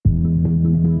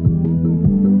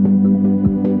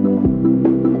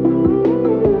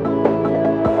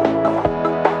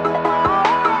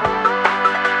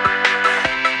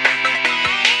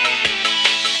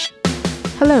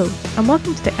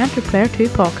welcome to the Enter Player 2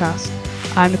 podcast.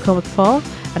 I'm Nicole McFall,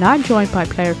 and I'm joined by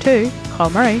Player 2,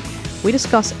 Carl Murray. We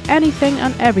discuss anything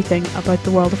and everything about the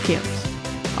world of games.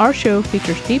 Our show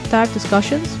features deep dive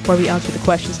discussions where we answer the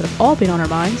questions that have all been on our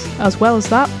minds. As well as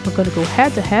that, we're going to go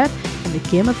head to head in the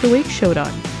Game of the Week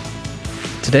showdown.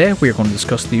 Today we are going to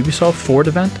discuss the Ubisoft Forward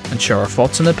event and share our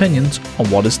thoughts and opinions on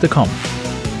what is to come.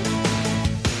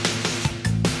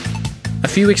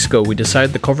 A few weeks ago we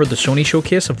decided to cover the Sony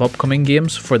showcase of upcoming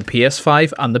games for the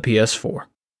PS5 and the PS4.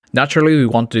 Naturally we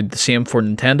want to do the same for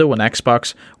Nintendo and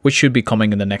Xbox, which should be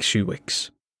coming in the next few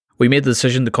weeks. We made the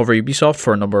decision to cover Ubisoft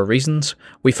for a number of reasons.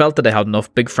 We felt that they had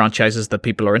enough big franchises that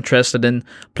people are interested in,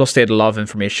 plus they had a lot of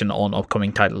information on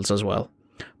upcoming titles as well.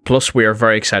 Plus, we are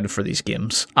very excited for these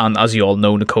games, and as you all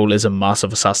know, Nicole is a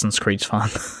massive Assassin's Creed fan.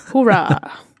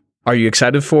 Hoorah! Are you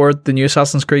excited for the new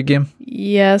Assassin's Creed game?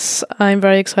 Yes, I'm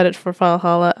very excited for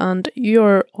Valhalla, and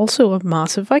you're also a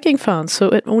massive Viking fan, so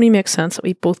it only makes sense that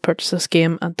we both purchase this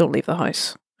game and don't leave the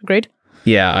house. Agreed?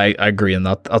 Yeah, I agree on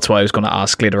that. That's why I was going to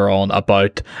ask later on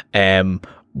about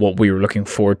what we were looking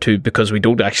forward to, because we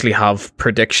don't actually have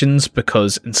predictions,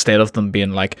 because instead of them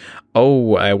being like,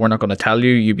 we're not going to tell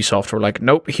you, Ubisoft were like,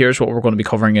 nope, here's what we're going to be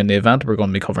covering in the event. We're going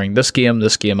to be covering this game,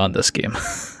 and this game.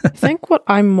 I think what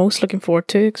I'm most looking forward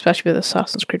to, especially with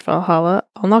Assassin's Creed Valhalla,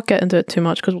 I'll not get into it too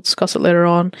much because we'll discuss it later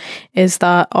on, is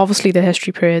that obviously the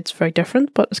history period's very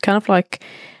different, but it's kind of like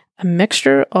a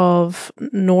mixture of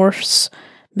Norse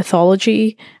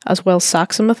mythology as well as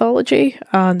Saxon mythology,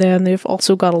 and then they've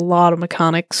also got a lot of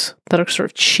mechanics that are sort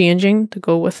of changing to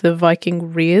go with the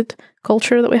Viking raid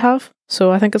culture that we have.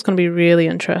 So I think it's going to be really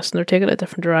interesting. They're taking it a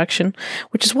different direction,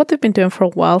 which is what they've been doing for a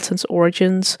while since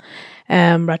Origins,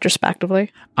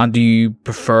 retrospectively. And do you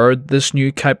prefer this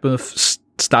new type of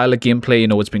style of gameplay? You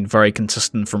know, it's been very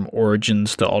consistent from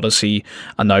Origins to Odyssey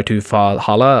and now to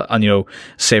Valhalla. And, you know,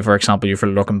 say for example, if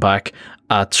you're looking back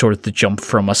at sort of the jump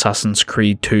from Assassin's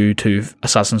Creed 2 to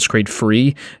Assassin's Creed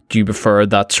 3, do you prefer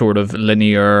that sort of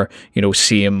linear, you know,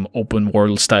 same open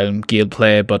world style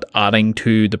gameplay, but adding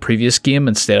to the previous game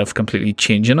instead of completely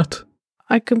changing it?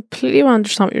 I completely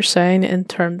understand what you're saying in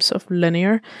terms of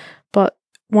linear, but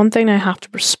one thing I have to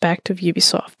respect of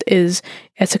Ubisoft is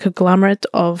it's a conglomerate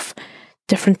of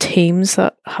different teams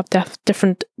that have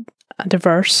different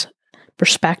diverse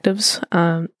perspectives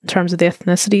in terms of the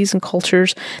ethnicities and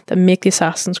cultures that make the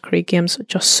Assassin's Creed games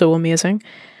just so amazing.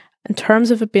 In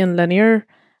terms of it being linear,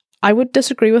 I would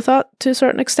disagree with that to a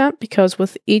certain extent, because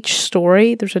with each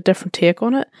story there's a different take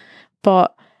on it,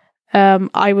 but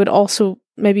I would also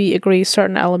maybe agree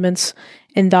certain elements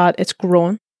in that it's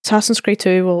grown. Assassin's Creed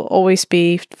 2 will always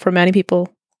be, for many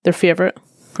people, their favourite.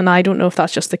 And I don't know if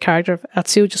that's just the character of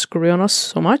Ezio just grew on us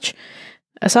so much.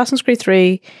 Assassin's Creed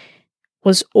 3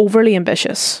 was overly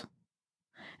ambitious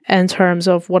in terms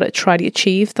of what it tried to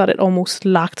achieve, that it almost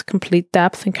lacked complete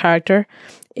depth and character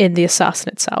in the assassin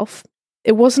itself.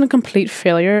 It wasn't a complete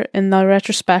failure in the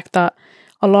retrospect that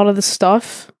a lot of the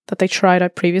stuff that they tried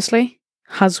out previously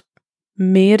has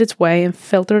made its way and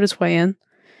filtered its way in.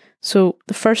 So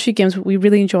the first few games, we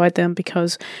really enjoyed them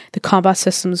because the combat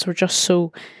systems were just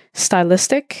so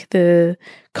stylistic. The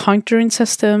countering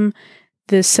system,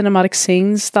 the cinematic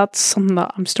scenes, that's something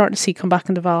that I'm starting to see come back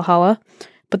into Valhalla.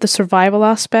 But the survival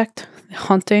aspect, the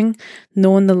hunting,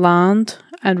 knowing the land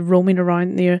and roaming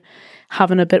around there,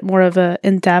 having a bit more of a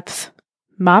in-depth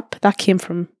map, that came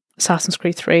from Assassin's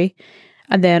Creed 3.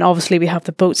 And then obviously we have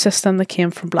the boat system that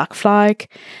came from Black Flag.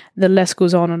 The list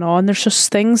goes on and on. There's just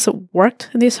things that worked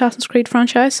in the Assassin's Creed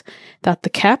franchise that they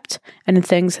kept, and then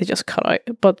things they just cut out.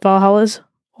 But Valhalla's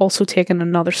also taken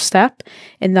another step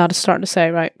in that it's starting to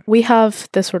say, right, we have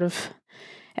this sort of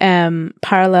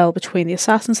parallel between the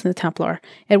Assassins and the Templar.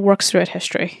 It works throughout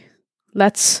history.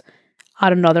 Let's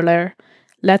add another layer.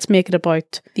 Let's make it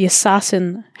about the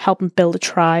assassin helping build a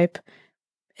tribe,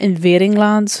 invading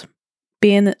lands,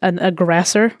 being an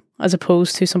aggressor as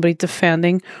opposed to somebody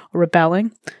defending or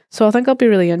rebelling. So I think that'll be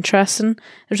really interesting.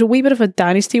 There's a wee bit of a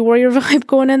Dynasty Warrior vibe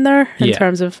going in there in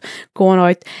terms of going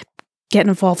out, getting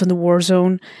involved in the war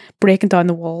zone, breaking down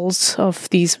the walls of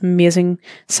these amazing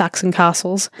Saxon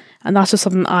castles. And that's just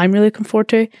something I'm really looking forward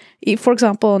to. For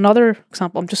example, another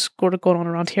example, I'm just going on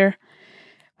around here,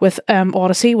 with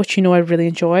Odyssey, which you know I really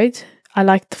enjoyed. I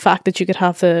liked the fact that you could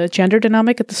have the gender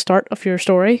dynamic at the start of your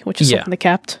story, which is something they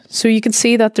kept. So you can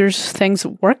see that there's things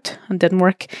that worked and didn't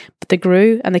work, but they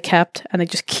grew and they kept, and they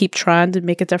just keep trying to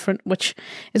make it different, which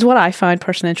is what I find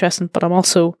personally interesting. But I'm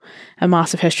also a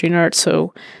massive history nerd,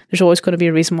 so there's always going to be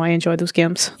a reason why I enjoy those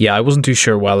games. Yeah, I wasn't too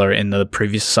sure whether in the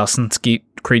previous Assassin's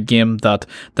Creed game that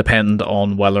depended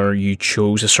on whether you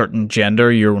chose a certain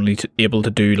gender, you're only able to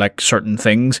do like certain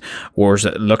things, whereas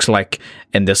it looks like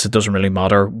in this it doesn't really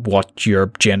matter what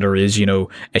your gender is.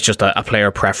 It's just a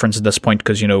player preference at this point,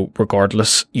 because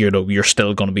regardless, you're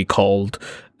still going to be called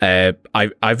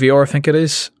IVR, I think it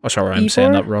is. Oh, sorry, I'm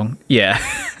saying that wrong. Yeah.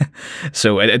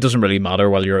 So it doesn't really matter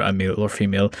whether you're a male or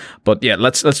female. But yeah,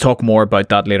 let's talk more about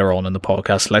that later on in the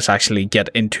podcast. Let's actually get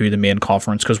into the main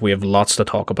conference, because we have lots to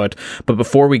talk about. But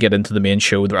before we get into the main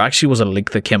show, there actually was a leak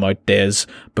that came out days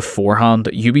beforehand.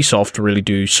 Ubisoft really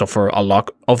do suffer a lot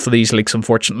of these leaks,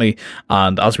 unfortunately.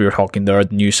 And as we were talking there,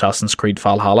 the new Assassin's Creed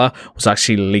Valhalla was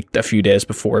actually leaked a few days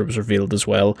before it was revealed as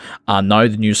well. And now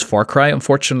the news Far Cry,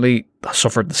 unfortunately,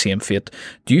 suffered the same fate.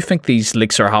 Do you think these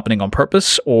leaks are happening on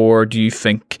purpose, or do you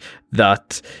think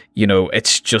that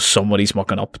it's just somebody's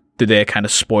mucking up? Do they kind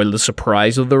of spoil the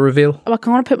surprise of the reveal? Well, I'm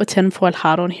going to put my tinfoil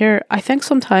hat on here. I think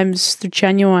sometimes there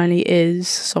genuinely is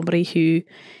somebody who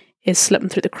is slipping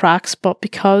through the cracks, but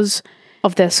because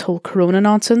of this whole Corona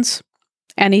nonsense,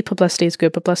 any publicity is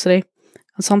good publicity,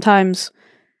 and sometimes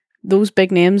those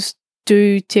big names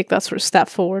do take that sort of step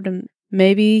forward and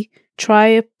maybe try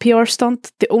a PR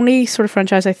stunt. The only sort of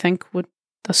franchise I think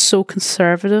that's so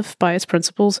conservative by its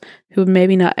principles, who would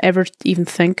maybe not ever even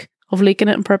think of leaking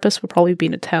it on purpose, would probably be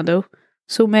Nintendo.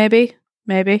 So maybe.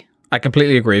 I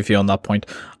completely agree with you on that point.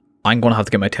 I'm going to have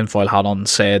to get my tinfoil hat on and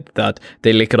say that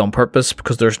they leak it on purpose,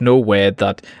 because there's no way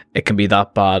that it can be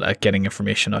that bad at getting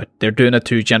information out. They're doing it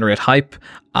to generate hype,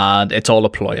 and it's all a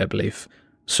ploy, I believe.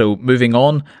 So moving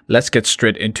on, let's get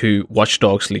straight into Watch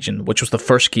Dogs Legion, which was the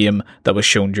first game that was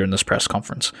shown during this press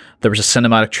conference. There was a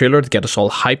cinematic trailer to get us all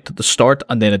hyped at the start,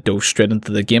 and then it dove straight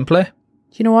into the gameplay.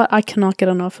 You know what? I cannot get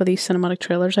enough of these cinematic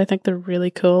trailers. I think they're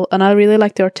really cool, and I really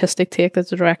like the artistic take that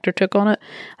the director took on it.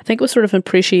 I think it was sort of an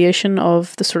appreciation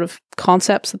of the sort of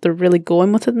concepts that they're really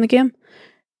going with it in the game.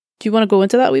 Do you want to go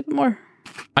into that a wee bit more?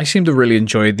 I seem to really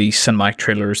enjoy the cinematic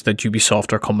trailers that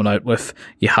Ubisoft are coming out with.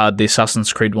 You had the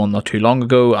Assassin's Creed one not too long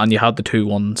ago, and you had the two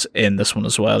ones in this one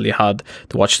as well. You had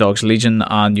the Watch Dogs Legion,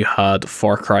 and you had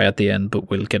Far Cry at the end, but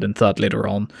we'll get into that later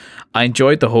on. I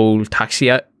enjoyed the whole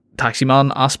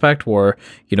Taximan aspect, where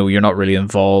you're not really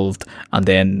involved, and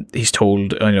then he's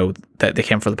told that they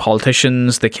came for the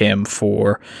politicians, they came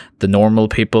for the normal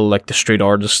people like the street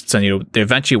artists, and they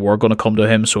eventually were going to come to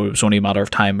him, so it was only a matter of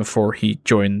time before he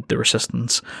joined the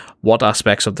resistance. What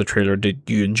aspects of the trailer did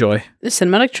you enjoy? The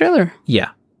cinematic trailer?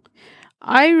 Yeah,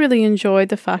 I really enjoyed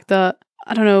the fact that,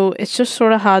 I don't know, it's just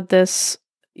sort of had this,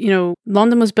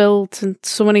 London was built in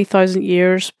so many thousand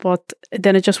years, but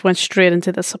then it just went straight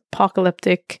into this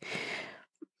apocalyptic,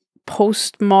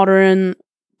 postmodern,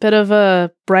 bit of a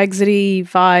Brexity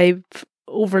vibe,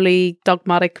 overly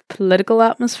dogmatic political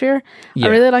atmosphere. Yeah. I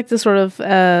really like the sort of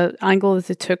angle that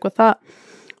they took with that,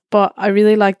 but I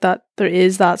really like that there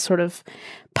is that sort of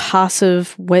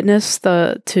passive witness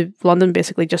to London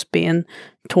basically just being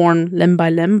torn limb by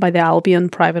limb by the Albion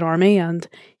private army, and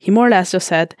he more or less just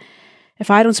said, if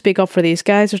I don't speak up for these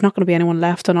guys, there's not going to be anyone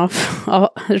left there's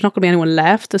not going to be anyone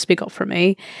left to speak up for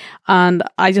me. And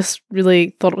I just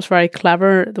really thought it was very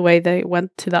clever the way they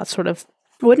went to that sort of,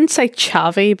 I wouldn't say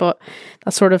chavvy, but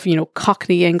that sort of,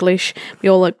 Cockney English. We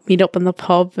all meet up in the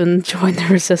pub and join the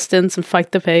resistance and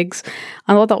fight the pigs.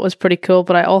 I thought that was pretty cool.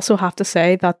 But I also have to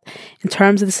say that in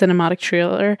terms of the cinematic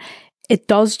trailer, it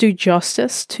does do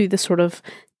justice to the sort of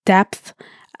depth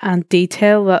and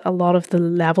detail that a lot of the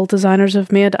level designers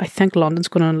have made. I think London's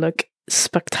going to look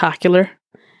spectacular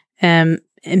in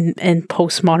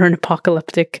postmodern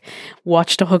apocalyptic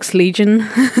Watch Dogs Legion.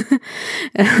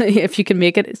 If you can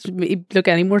make it look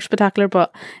any more spectacular,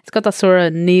 but it's got that sort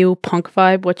of neo-punk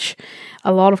vibe, which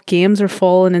a lot of games are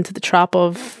falling into the trap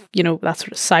of, that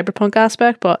sort of cyberpunk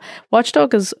aspect. But Watch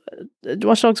Dogs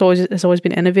has always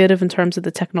been innovative in terms of the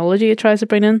technology it tries to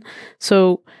bring in.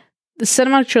 So the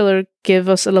cinematic trailer gave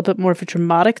us a little bit more of a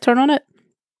dramatic turn on it,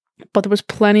 but there was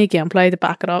plenty of gameplay to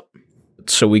back it up.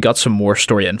 So we got some more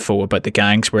story info about the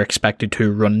gangs we're expected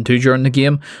to run into during the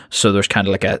game. So there's kind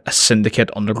of like a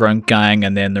syndicate underground gang,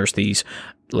 and then there's these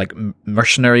like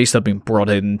mercenaries that have been brought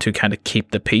in to kind of keep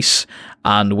the peace.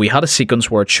 And we had a sequence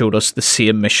where it showed us the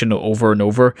same mission over and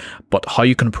over, but how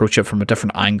you can approach it from a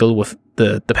different angle with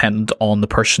dependent on the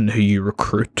person who you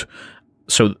recruit.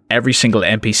 So every single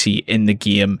NPC in the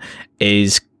game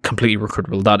is completely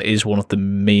recruitable. That is one of the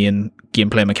main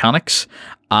gameplay mechanics.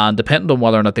 And depending on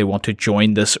whether or not they want to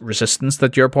join this resistance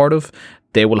that you're part of,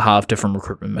 they will have different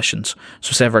recruitment missions.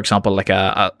 So say, for example, like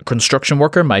a construction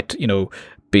worker might,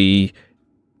 be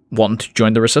wanting to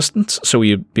join the resistance, so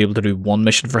you'd be able to do one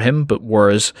mission for him, but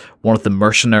whereas one of the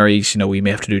mercenaries, we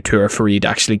may have to do 2 or 3 to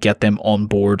actually get them on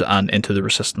board and into the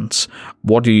resistance.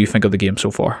 What do you think of the game so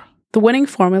far? The winning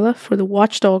formula for the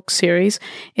Watch Dogs series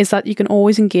is that you can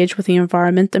always engage with the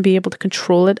environment and be able to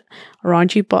control it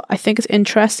around you. But I think it's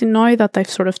interesting now that they've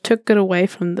sort of took it away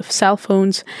from the cell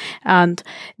phones and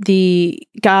the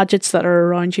gadgets that are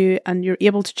around you, and you're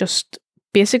able to just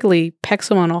basically pick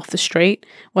someone off the street,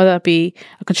 whether it be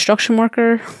a construction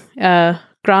worker,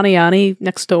 Granny Annie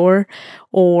next door,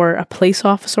 or a police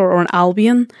officer, or an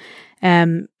Albion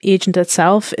agent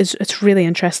itself. It's really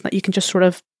interesting that you can just sort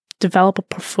of develop a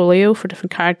portfolio for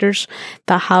different characters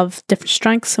that have different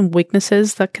strengths and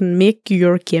weaknesses that can make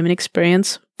your gaming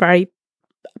experience very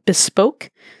bespoke,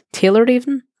 tailored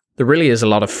even. There really is a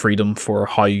lot of freedom for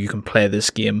how you can play this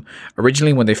game.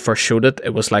 Originally, when they first showed it,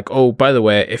 it was like, oh, by the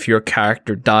way, if your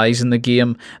character dies in the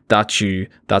game, that's you,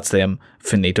 that's them,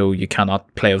 finito, you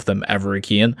cannot play with them ever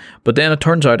again. But then it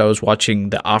turns out I was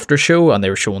watching the after show and they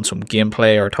were showing some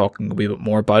gameplay or talking a wee bit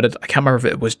more about it. I can't remember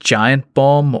if it was Giant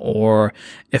Bomb or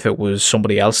if it was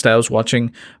somebody else that I was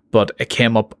watching, but it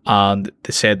came up and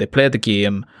they said they played the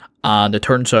game, and it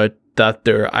turns out that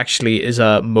there actually is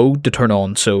a mode to turn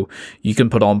on, so you can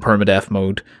put on permadeath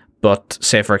mode. But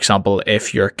say, for example,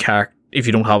 if you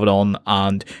don't have it on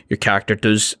and your character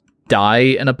does die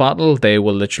in a battle, they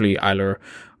will literally either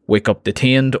wake up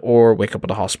detained or wake up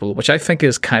at a hospital, which I think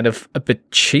is kind of a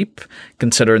bit cheap,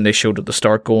 considering they showed at the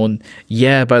start going,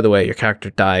 yeah, by the way, your character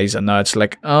dies, and now it's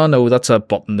like, oh no, that's a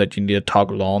button that you need to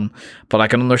toggle on. But I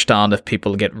can understand if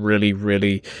people get really,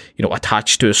 really,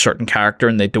 attached to a certain character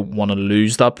and they don't want to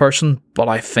lose that person, but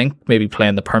I think maybe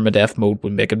playing the permadeath mode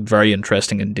would make it very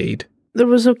interesting indeed. There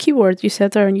was a key word you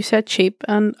said there, and you said cheap,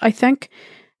 and I think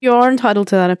you are entitled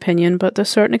to that opinion, but to a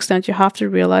certain extent you have to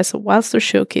realise that whilst they're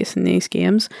showcasing these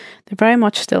games, they're very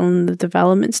much still in the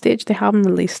development stage. They haven't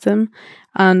released them,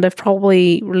 and they've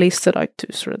probably released it out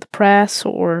to sort of the press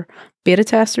or beta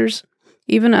testers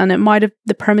even, and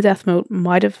the permadeath mode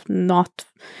might have not,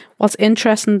 what's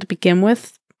interesting to begin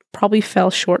with, probably fell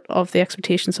short of the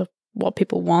expectations of what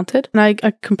people wanted. And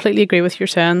I completely agree with you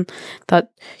saying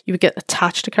that you would get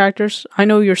attached to characters. I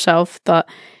know yourself that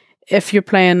if you're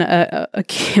playing a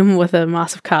game with a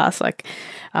massive cast like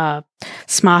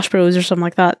Smash Bros or something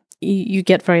like that, you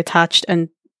get very attached and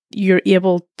you're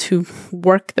able to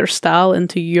work their style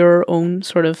into your own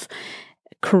sort of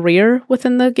career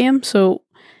within the game. So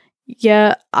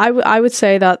yeah, I would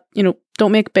say that,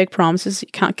 don't make big promises you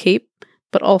can't keep,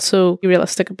 but also be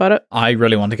realistic about it. I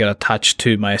really want to get attached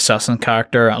to my assassin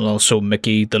character and also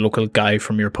Mickey, the local guy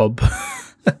from your pub.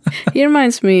 He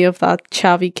reminds me of that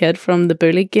chavvy kid from the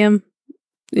Bully game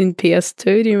in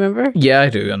PS2. Do you remember? Yeah, I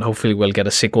do, and hopefully we'll get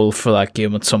a sequel for that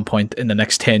game at some point in the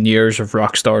next 10 years if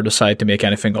Rockstar decide to make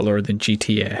anything other than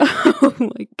GTA. Oh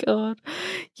my god.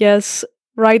 Yes,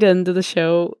 right into the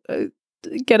show.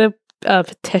 Get a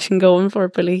petition going for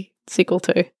Bully sequel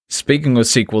 2. Speaking of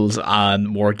sequels and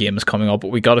more games coming up,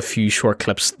 we got a few short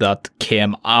clips that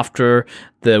came after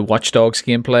the Watch Dogs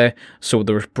gameplay. So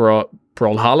there was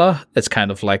Brawlhalla. It's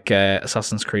kind of like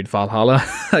Assassin's Creed Valhalla.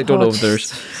 I don't know if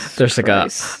there's like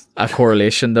a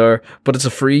correlation there, but it's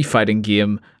a free fighting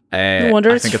game. No wonder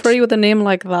it's free with a name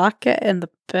like that. Get in the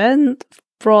bin.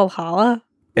 Brawlhalla.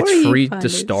 It's free to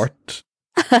start.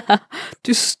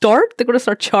 To start? They're going to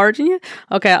start charging you?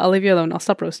 Okay, I'll leave you alone. I'll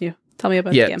stop roasting you. Tell me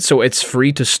about the game. So it's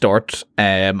free to start,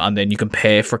 and then you can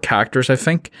pay for characters, I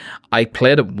think. I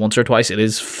played it once or twice. It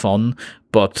is fun,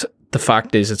 but the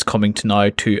fact is it's coming to now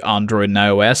to Android and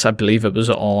iOS. I believe it was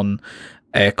on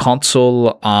a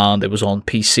console and it was on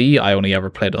PC. I only ever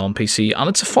played it on PC, and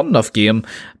it's a fun enough game,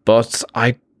 but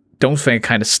I don't think it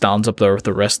kind of stands up there with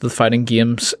the rest of the fighting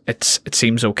games. It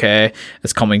seems okay.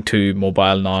 It's coming to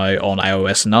mobile now on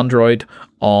iOS and Android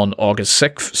on August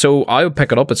 6th. So I would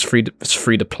pick it up. It's free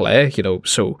to play,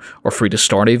 or free to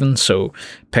start even. So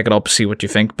pick it up, see what you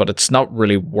think, but it's not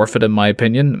really worth it in my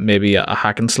opinion. Maybe a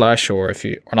hack and slash, or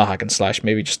not hack and slash,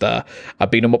 maybe just a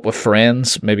beat 'em up with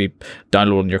friends, maybe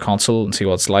download on your console and see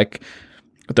what it's like.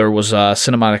 There was a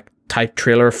cinematic type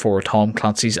trailer for Tom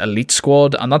Clancy's Elite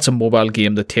Squad, and that's a mobile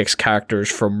game that takes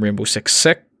characters from Rainbow Six,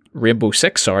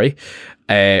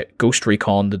 Ghost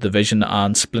Recon, The Division,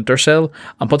 and Splinter Cell,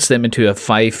 and puts them into a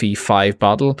 5v5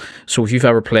 battle. So if you've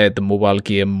ever played the mobile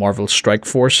game Marvel Strike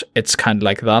Force, it's kind of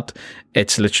like that.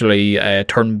 It's literally a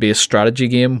turn-based strategy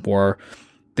game where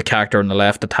the character on the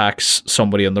left attacks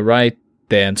somebody on the right,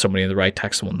 then somebody on the right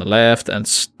takes the one on the left, and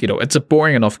it's a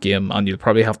boring enough game, and you'll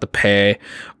probably have to pay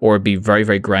or be very,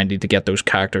 very grindy to get those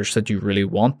characters that you really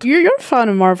want. You're a fan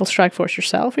of Marvel Strike Force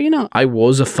yourself, are you not? I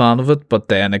was a fan of it, but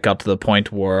then it got to the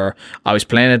point where I was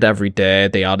playing it every day.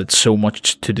 They added so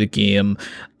much to the game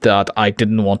that I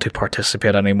didn't want to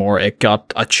participate anymore. It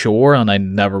got a chore, and I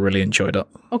never really enjoyed it.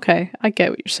 Okay, I get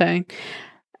what you're saying.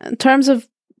 In terms of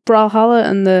Brawlhalla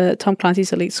and the Tom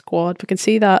Clancy's Elite Squad, we can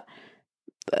see that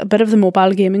a bit of the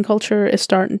mobile gaming culture is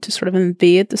starting to sort of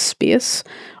invade the space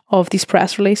of these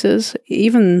press releases.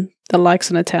 Even the likes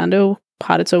of Nintendo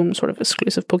had its own sort of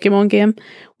exclusive Pokemon game,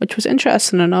 which was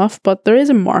interesting enough, but there is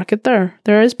a market there.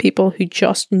 There is people who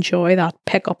just enjoy that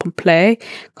pick up and play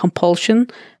compulsion,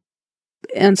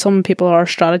 and some people are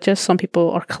strategists, some people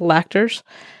are collectors,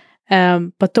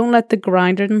 but don't let the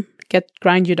grinding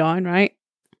grind you down, right?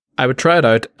 I would try it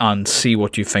out and see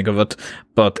what you think of it,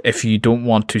 but if you don't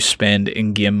want to spend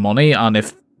in-game money, and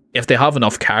if they have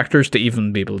enough characters to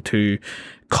even be able to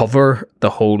cover the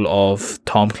whole of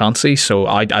Tom Clancy, so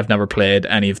I've never played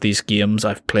any of these games.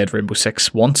 I've played Rainbow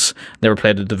Six once, never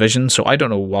played The Division, so I don't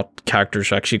know what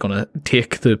characters are actually going to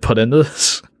take to put into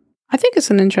this. I think it's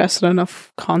an interesting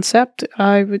enough concept.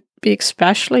 I would be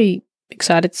especially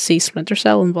excited to see Splinter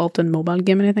Cell involved in mobile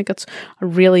gaming. I think it's a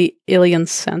really alien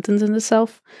sentence in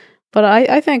itself. But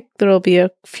I think there will be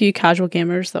a few casual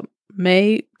gamers that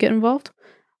may get involved.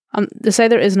 To say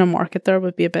there isn't a market there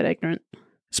would be a bit ignorant.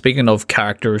 Speaking of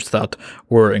characters that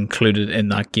were included in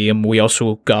that game, we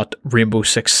also got Rainbow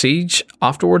Six Siege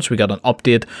afterwards. We got an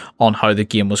update on how the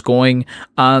game was going,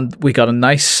 and we got a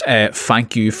nice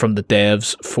thank you from the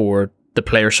devs for the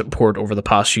player support over the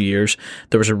past few years.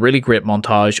 There was a really great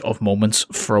montage of moments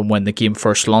from when the game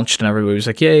first launched and everybody was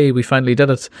like, yay, we finally did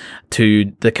it, to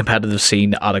the competitive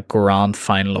scene at a grand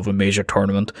final of a major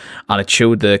tournament, and it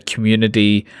showed the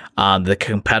community and the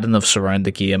competitiveness around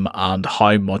the game and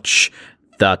how much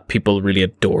that people really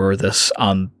adore this,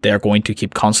 and they're going to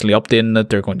keep constantly updating it.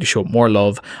 They're going to show it more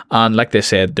love, and like they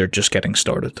said, they're just getting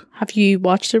started. Have you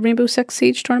watched a Rainbow Six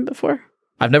Siege tournament before?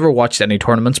 I've never watched any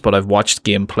tournaments, but I've watched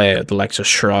gameplay, the likes of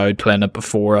Shroud playing it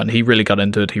before, and he really got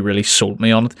into it. He really sold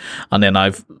me on it. And then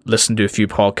I've listened to a few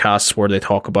podcasts where they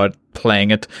talk about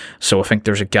playing it. So I think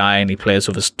there's a guy and he plays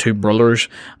with his two brothers,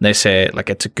 and they say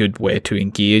like it's a good way to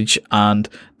engage. And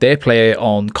they play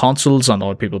on consoles and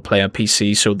other people play on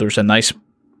PC. So there's a nice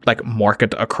like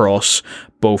market across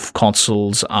both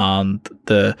consoles and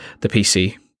the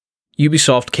PC.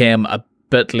 Ubisoft came a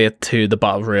bit late to the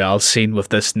Battle Royale scene with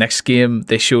this next game.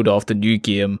 They showed off the new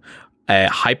game,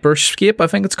 Hyperscape, I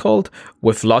think it's called,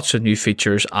 with lots of new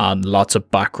features and lots of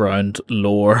background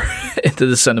lore into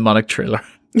the cinematic trailer.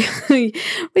 What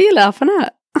are you laughing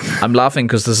at? I'm laughing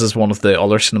because this is one of the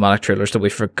other cinematic trailers that we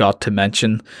forgot to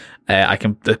mention. I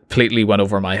completely went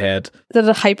over my head. Did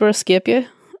it hyper escape you?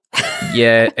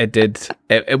 Yeah, it did.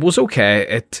 It was okay.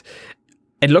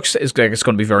 It looks like it's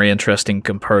going to be very interesting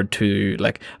compared to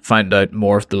like find out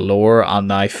more of the lore,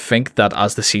 and I think that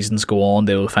as the seasons go on,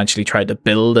 they will eventually try to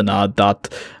build and add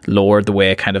that lore the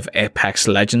way kind of Apex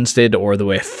Legends did, or the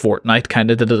way Fortnite kind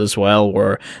of did it as well,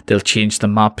 where they'll change the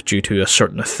map due to a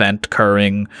certain event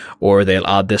occurring, or they'll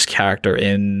add this character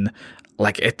in.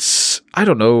 Like I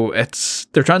don't know,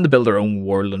 they're trying to build their own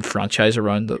world and franchise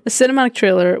around it. The cinematic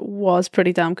trailer was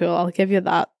pretty damn cool, I'll give you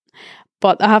that.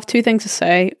 But I have two things to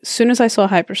say. As soon as I saw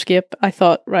Hyperscape, I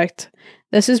thought, right,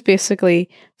 this is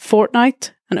basically Fortnite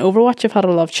and Overwatch have had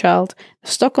a love child.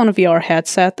 They're stuck on a VR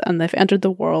headset and they've entered the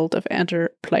world of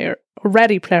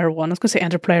Ready Player 1. I was going to say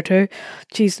Enter Player 2.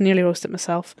 Jeez, nearly roasted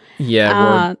myself.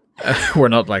 Yeah, we're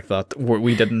not like that.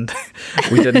 We didn't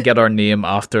get our name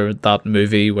after that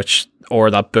movie, or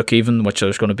that book even, which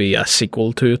there's going to be a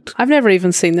sequel to it. I've never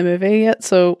even seen the movie yet,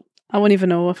 so I wouldn't even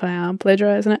know if I am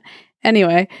plagiarizing it.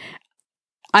 Anyway,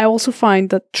 I also find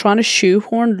that trying to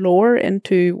shoehorn lore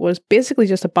into was basically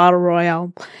just a battle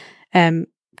royale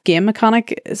game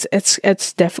mechanic.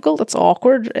 It's difficult. It's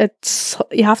awkward.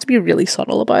 You have to be really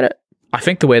subtle about it. I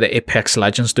think the way that Apex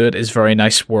Legends do it is very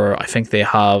nice, where I think they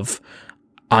have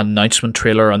an announcement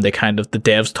trailer and the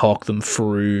devs talk them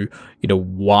through,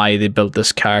 why they built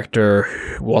this character,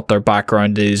 what their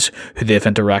background is, who they've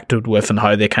interacted with, and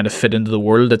how they kind of fit into the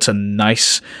world. It's a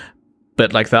nice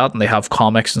bit like that, and they have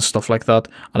comics and stuff like that.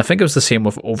 And I think it was the same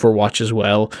with Overwatch as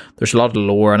well. There's a lot of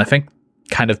lore, and I think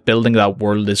kind of building that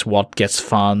world is what gets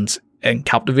fans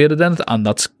captivated in it, and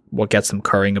that's what gets them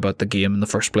caring about the game in the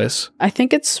first place. I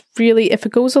think it's really, if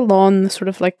it goes along the sort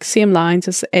of like same lines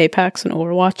as Apex and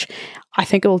Overwatch, I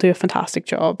think it will do a fantastic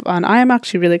job, and I am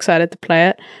actually really excited to play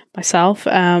it myself.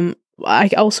 I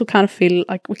also kind of feel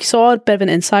like we saw a bit of an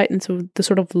insight into the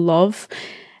sort of love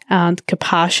and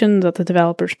compassion that the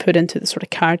developers put into the sort of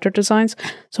character designs.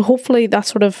 So hopefully that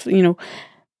sort of,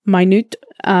 minute,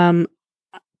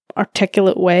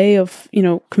 articulate way of,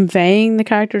 conveying the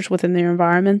characters within their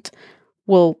environment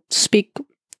will speak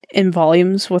in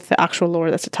volumes with the actual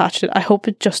lore that's attached to it. I hope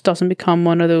it just doesn't become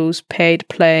one of those pay to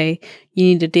play, you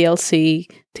need a DLC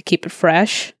to keep it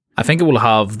fresh. I think it will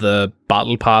have the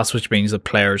battle pass, which means that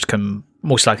players can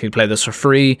most likely play this for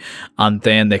free, and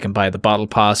then they can buy the battle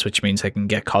pass, which means they can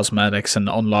get cosmetics and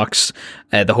unlocks.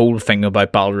 The whole thing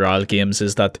about battle royale games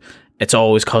is that it's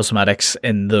always cosmetics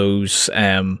in those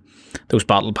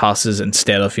battle passes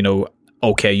instead of,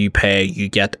 okay, you pay, you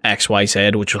get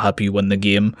XYZ, which will help you win the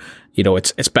game.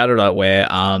 It's better that way,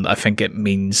 and I think it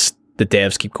means the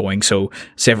devs keep going. So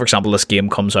say, for example, this game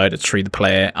comes out, it's free to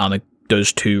play, and it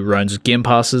does 2 rounds of game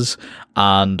passes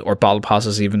or battle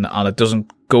passes even, and it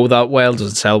doesn't go that well,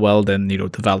 doesn't sell well, then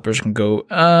developers can go,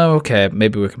 okay,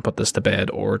 maybe we can put this to bed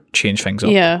or change things up.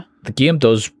 Yeah. The game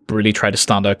does really try to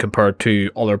stand out compared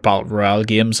to other battle royale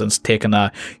games, and it's taken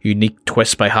a unique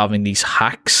twist by having these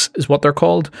hacks, is what they're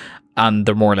called, and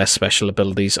they're more or less special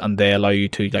abilities, and they allow you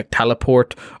to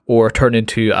teleport or turn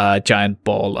into a giant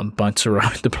ball and bounce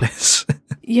around the place.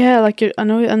 Yeah, I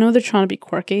know they're trying to be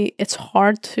quirky. It's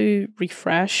hard to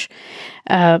refresh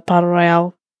battle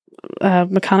royale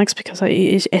mechanics because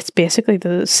it's basically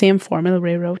the same formula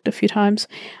rewrote a few times.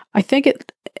 I think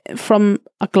from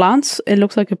a glance, it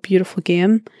looks like a beautiful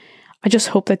game. I just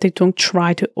hope that they don't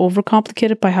try to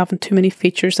overcomplicate it by having too many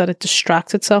features that it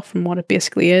distracts itself from what it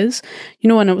basically is.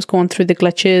 When it was going through the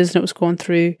glitches and it was going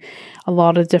through a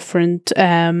lot of different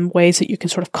ways that you can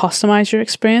sort of customize your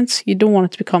experience, you don't want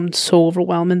it to become so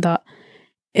overwhelming that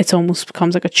it almost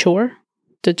becomes like a chore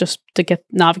to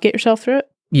navigate yourself through it.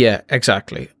 Yeah,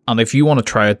 exactly. And if you want to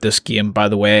try out this game, by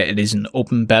the way, it is in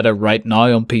open beta right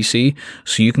now on PC,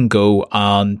 so you can go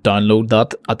and download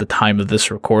that at the time of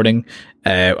this recording.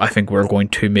 I think we're going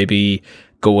to maybe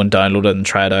go and download it and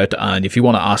try it out. And if you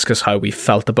want to ask us how we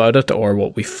felt about it or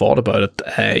what we thought about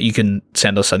it, you can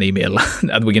send us an email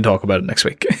and we can talk about it next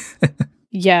week.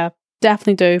 Yeah,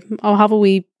 definitely do. I'll have a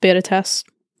wee beta test.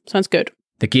 Sounds good.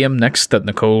 The game next that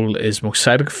Nicole is most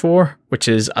excited for, which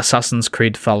is Assassin's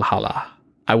Creed Valhalla.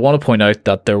 I want to point out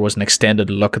that there was an extended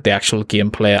look at the actual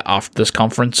gameplay after this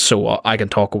conference, so I can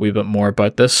talk a wee bit more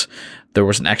about this. There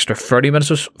was an extra 30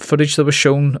 minutes of footage that was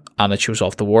shown, and it shows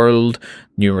off the world,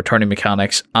 new returning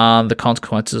mechanics, and the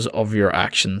consequences of your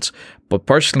actions. But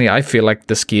personally, I feel like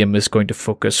this game is going to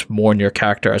focus more on your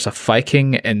character as a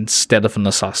Viking instead of an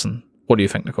assassin. What do you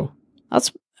think, Nicole?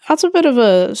 That's a bit of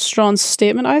a strong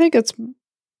statement. I think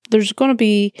there's going to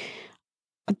be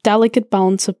a delicate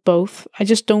balance of both. I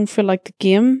just don't feel like the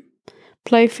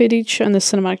gameplay footage and the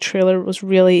cinematic trailer was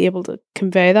really able to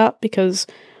convey that, because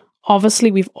obviously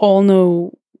we've all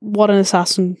know what an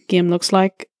assassin game looks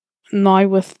like. Now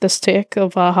with this take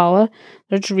of Valhalla,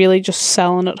 they're really just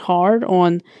selling it hard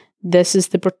on this is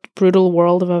the brutal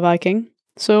world of a Viking.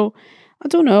 So I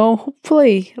don't know,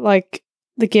 hopefully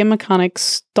the game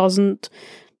mechanics doesn't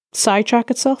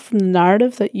sidetrack itself from the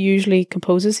narrative that usually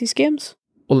composes these games.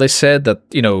 Well, they said that,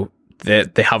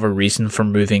 they have a reason for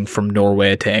moving from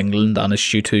Norway to England, and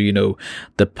it's due to,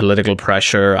 the political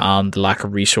pressure and the lack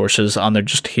of resources, and they're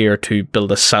just here to build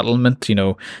a settlement.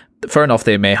 Fair enough,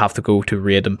 they may have to go to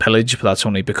raid and pillage, but that's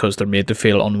only because they're made to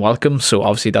feel unwelcome. So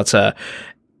obviously that's a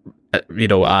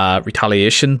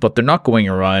retaliation, but they're not going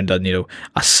around and,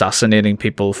 assassinating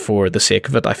people for the sake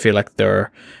of it. I feel like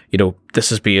they're,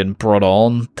 this is being brought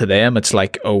on to them. It's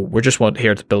like, oh, we're just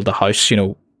here to build a house,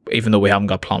 even though we haven't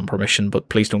got planning permission, but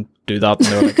please don't do that. And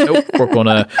they're like, nope, we're going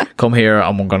to come here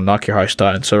and we're going to knock your house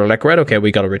down. So they're like, right, okay,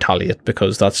 we got to retaliate,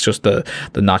 because that's just the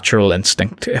natural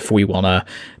instinct if we want to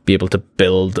be able to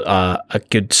build a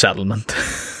good settlement.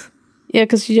 Yeah,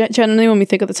 because generally when we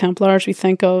think of the Templars, we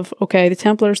think of, okay, the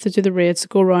Templars to do the raids, to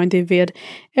go around, to invade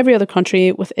every other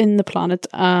country within the planet.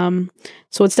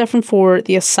 So it's different for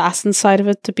the assassin side of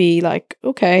it to be like,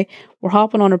 okay, we're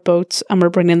hopping on our boats and we're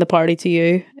bringing the party to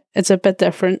you. It's a bit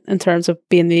different in terms of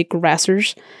being the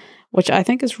aggressors, which I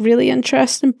think is really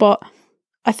interesting. But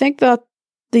I think that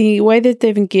the way that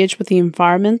they've engaged with the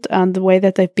environment and the way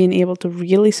that they've been able to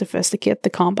really sophisticate the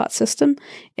combat system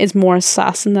is more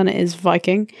assassin than it is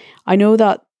Viking. I know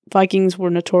that Vikings were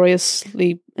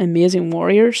notoriously amazing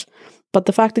warriors, but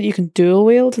the fact that you can dual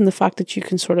wield and the fact that you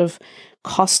can sort of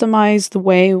customize the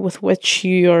way with which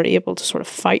you are able to sort of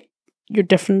fight your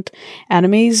different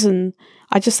enemies, and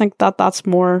I just think that that's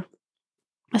more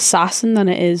assassin than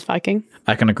it is Viking.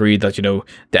 I can agree that,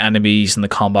 the enemies and the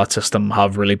combat system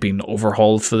have really been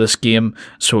overhauled for this game.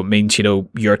 So it means,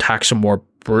 your attacks are more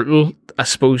brutal. I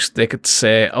suppose they could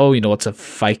say, oh, it's a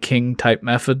Viking type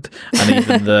method,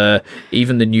 and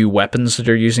even the new weapons that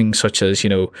they're using, such as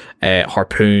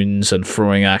harpoons and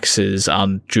throwing axes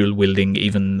and dual wielding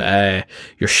even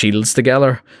your shields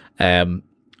together.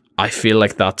 I feel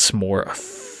like that's more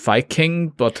Viking,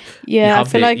 but yeah, I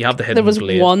feel like you have the hidden there was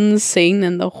blade. one scene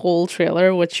in the whole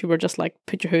trailer which you were just like,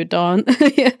 put your hood down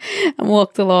and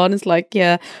walked along. It's like,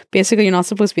 yeah, basically you're not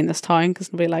supposed to be in this town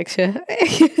because nobody likes you.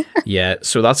 Yeah,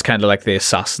 so that's kind of like the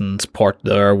Assassin's part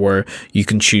there, where you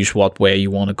can choose what way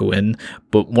you want to go in.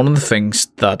 But one of the things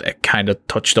that it kind of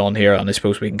touched on here, and I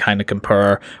suppose we can kind of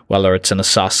compare whether it's an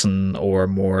Assassin or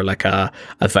more like a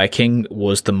Viking,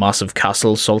 was the massive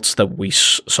castle assaults that we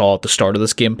saw at the start of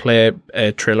this gameplay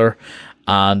trailer.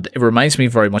 And it reminds me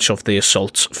very much of the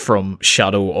assaults from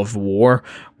Shadow of War,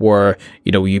 where,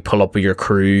 you pull up with your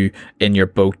crew in your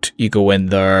boat, you go in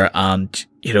there and,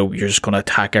 you're just going to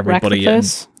attack everybody.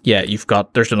 And yeah,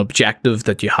 there's an objective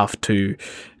that you have to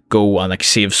go and like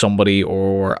save somebody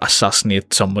or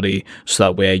assassinate somebody, so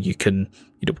that way you can,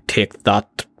 take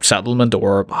that settlement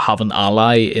or have an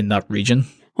ally in that region.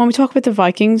 When we talk about the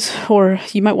Vikings, or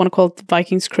you might want to call it the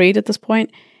Vikings Creed at this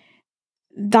point,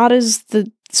 that is the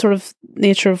sort of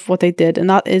nature of what they did, and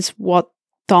that is what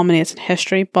dominates in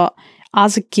history. But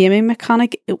as a gaming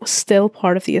mechanic, it was still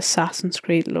part of the Assassin's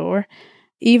Creed lore.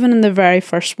 Even in the very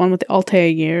first one with the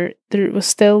Altair, there was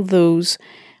still those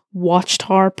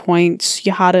watchtower points.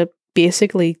 You had to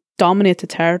basically dominate the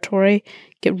territory,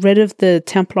 get rid of the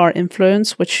Templar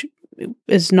influence, which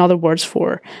is another words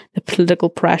for the political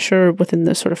pressure within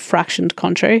the sort of fractioned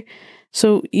country.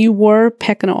 So you were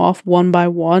picking it off one by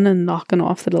one and knocking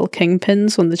off the little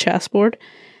kingpins on the chessboard.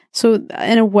 So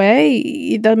in a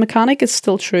way, the mechanic is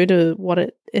still true to what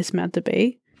it is meant to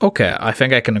be. Okay, I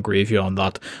think I can agree with you on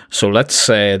that. So let's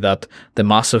say that the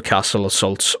massive castle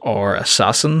assaults are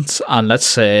Assassins, and let's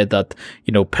say that,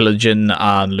 pillaging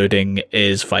and looting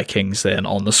is Vikings then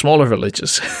on the smaller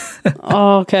villages.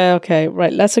 Okay,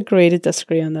 right. Let's agree to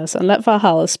disagree on this and let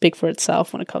Valhalla speak for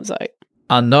itself when it comes out.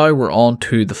 And now we're on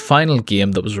to the final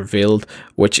game that was revealed,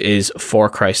 which is Far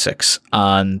Cry 6.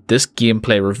 And this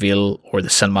gameplay reveal, or the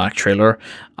cinematic trailer,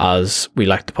 as we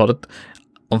like to put it,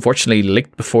 unfortunately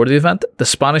leaked before the event. The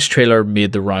Spanish trailer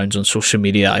made the rounds on social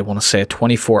media, I want to say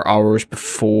 24 hours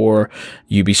before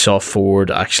Ubisoft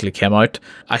Forward actually came out.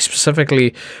 I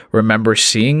specifically remember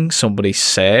seeing somebody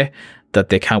say that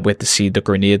they can't wait to see the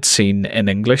grenade scene in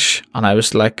English. And I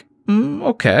was like,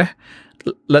 okay,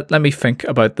 let me think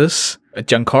about this.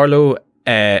 Giancarlo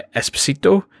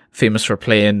Esposito, famous for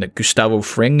playing Gustavo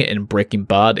Fring in Breaking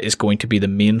Bad, is going to be the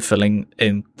main villain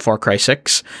in Far Cry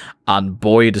 6, and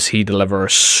boy does he deliver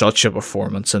such a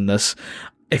performance in this.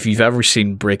 If you've ever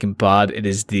seen Breaking Bad, it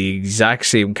is the exact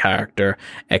same character,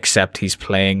 except he's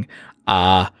playing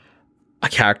a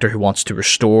character who wants to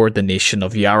restore the nation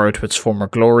of Yara to its former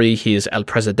glory. He is El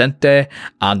Presidente,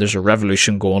 and there's a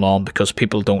revolution going on because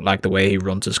people don't like the way he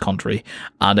runs his country.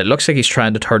 And it looks like he's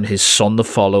trying to turn his son to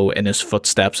follow in his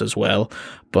footsteps as well.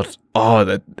 But,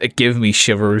 it gave me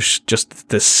shivers just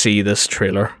to see this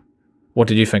trailer. What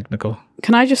did you think, Nicole?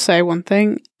 Can I just say one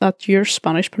thing? That your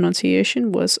Spanish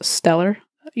pronunciation was stellar.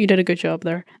 You did a good job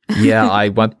there. Yeah, I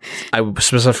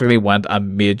specifically went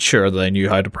and made sure that I knew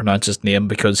how to pronounce his name,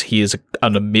 because he is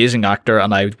an amazing actor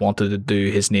and I wanted to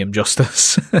do his name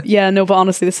justice. Yeah, no, but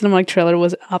honestly, the cinematic trailer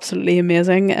was absolutely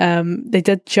amazing. They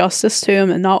did justice to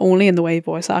him, and not only in the way he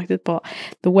voice acted, but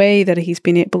the way that he's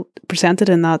been presented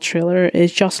in that trailer. It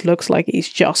just looks like he's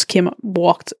just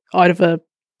walked out of a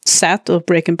set of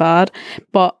Breaking Bad.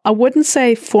 But I wouldn't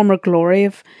say former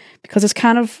glory because it's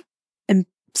kind of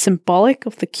symbolic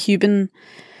of the Cuban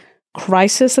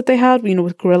crisis that they had,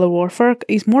 with guerrilla warfare.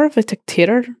 He's more of a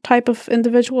dictator type of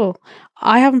individual.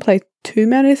 I haven't played too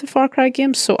many of the Far Cry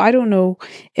games, so I don't know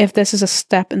if this is a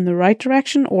step in the right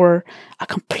direction or a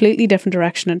completely different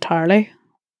direction entirely.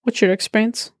 What's your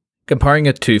experience? Comparing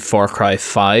it to Far Cry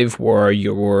 5, where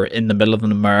you were in the middle of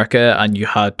America and you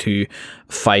had to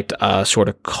fight a sort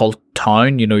of cult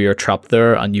town, you're trapped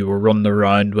there and you were running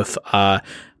around with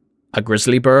a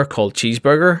grizzly bear called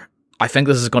Cheeseburger. I think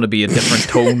this is going to be a different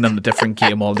tone and a different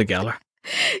game altogether.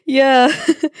 Yeah,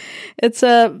 it's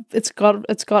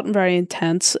gotten very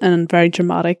intense and very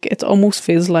dramatic. It almost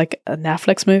feels like a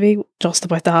Netflix movie just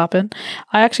about to happen.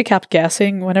 I actually kept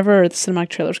guessing whenever the cinematic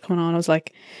trailer was coming on. I was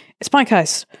like, "It's Spike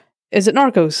Heist. Is it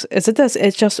Narcos? Is it this?"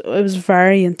 It was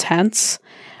very intense.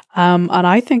 And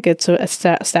I think it's a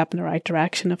step in the right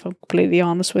direction, if I'm completely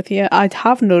honest with you. I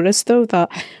have noticed, though, that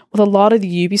with a lot of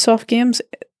the Ubisoft games,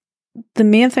 the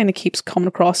main thing that keeps coming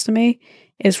across to me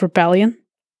is rebellion,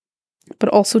 but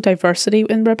also diversity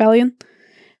in rebellion.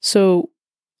 So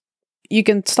you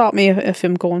can stop me if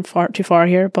I'm going too far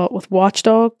here, but with Watch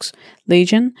Dogs,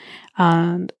 Legion,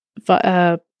 and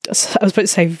I was about to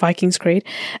say Vikings Creed,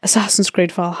 Assassin's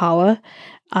Creed Valhalla,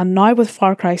 and now with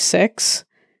Far Cry 6,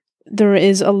 there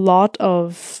is a lot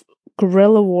of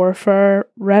guerrilla warfare,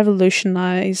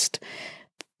 revolutionized,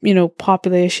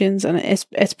 populations, and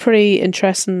it's pretty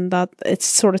interesting that it's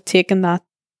sort of taken that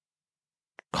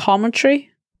commentary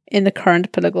in the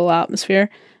current political atmosphere.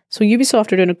 So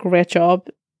Ubisoft are doing a great job,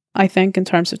 I think, in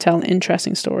terms of telling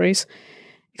interesting stories,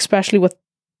 especially with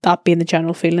that being the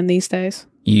general feeling these days.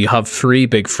 You have 3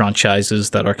 big franchises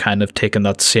that are kind of taking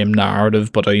that same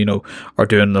narrative, but are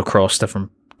doing it across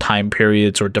different time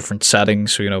periods or different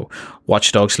settings. So,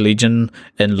 Watch Dogs Legion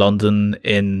in London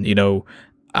in,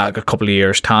 a couple of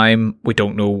years' time. We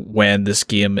don't know when this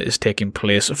game is taking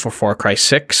place for Far Cry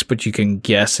 6, but you can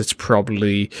guess it's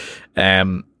probably,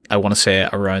 I want to say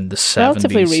around the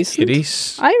 70s,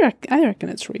 80s. I reckon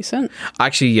it's recent.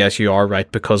 Actually, yes, you are right,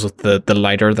 because of the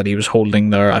lighter that he was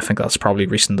holding there. I think that's probably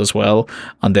recent as well.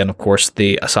 And then, of course,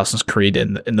 the Assassin's Creed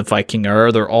in the Viking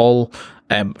era. They're all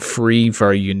free,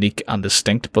 very unique and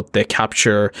distinct, but they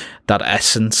capture that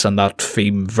essence and that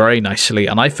theme very nicely.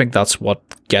 And I think that's what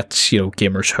gets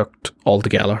gamers hooked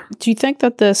altogether. Do you think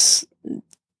that this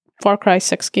Far Cry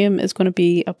 6 game is going to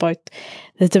be about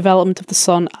the development of the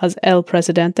son as El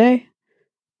Presidente,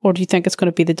 or do you think it's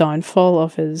going to be the downfall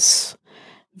of his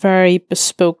very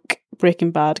bespoke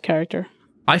Breaking Bad character?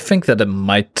 I think that it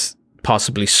might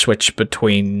possibly switch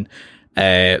between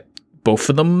both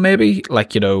of them, maybe.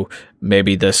 Like,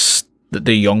 maybe the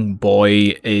young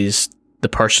boy is the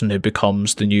person who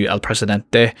becomes the new El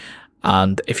Presidente.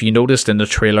 And if you noticed in the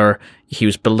trailer, he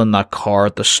was building that car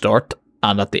at the start,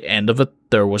 and at the end of it,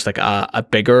 there was like a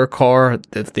bigger car,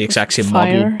 the exact same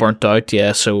model burnt out.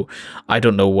 Yeah, so I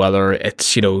don't know whether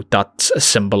it's, that's a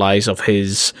symbolize of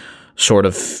his sort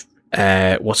of,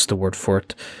 what's the word for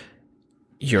it?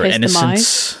 Your his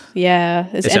innocence. Demise. Yeah,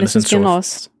 his innocence being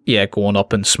lost. Yeah, going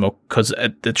up in smoke, because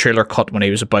the trailer cut when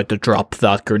he was about to drop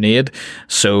that grenade.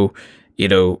 So,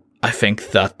 I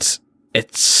think that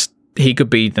he could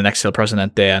be the next El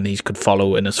Presidente, and he could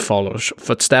follow in his father's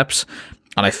footsteps.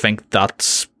 And I think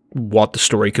that's what the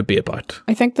story could be about.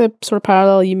 I think the sort of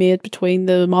parallel you made between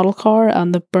the model car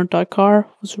and the burnt out car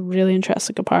was a really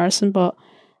interesting comparison, but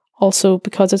also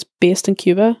because it's based in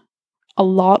Cuba, a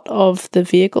lot of the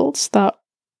vehicles that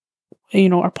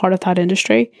are part of that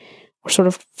industry were sort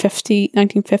of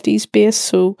 1950s based,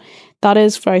 so that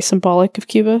is very symbolic of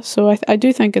Cuba. So I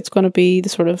do think it's going to be the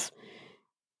sort of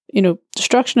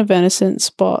destruction of innocence,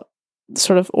 but the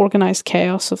sort of organized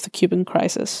chaos of the Cuban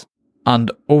crisis.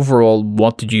 And overall,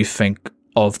 what did you think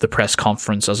of the press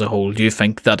conference as a whole? Do you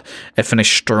think that it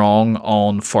finished strong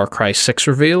on Far Cry 6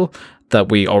 reveal that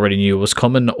we already knew was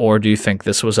coming, or do you think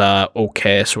this was a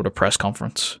okay sort of press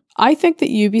conference? I think that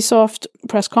Ubisoft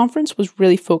press conference was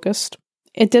really focused.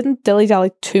 It didn't dilly-dally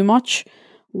too much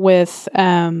with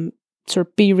sort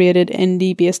of B-rated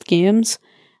indie-based games,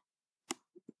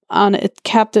 and it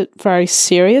kept it very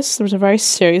serious. There was a very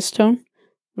serious tone.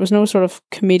 There was no sort of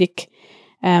comedic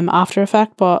after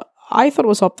effect, but I thought it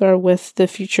was up there with the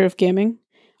future of gaming.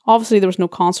 Obviously, there was no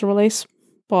console release,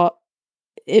 but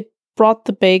it brought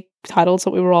the big titles that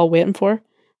we were all waiting for.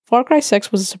 Far Cry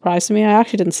 6 was a surprise to me. I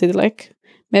actually didn't see the like.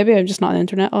 Maybe I'm just not on the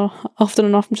internet often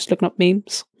enough. I'm just looking up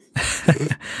memes.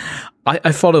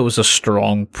 I thought it was a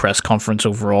strong press conference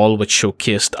overall, which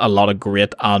showcased a lot of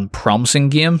great and promising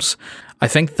games. I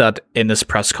think that in this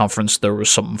press conference, there was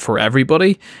something for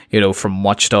everybody, from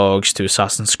Watch Dogs to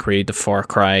Assassin's Creed to Far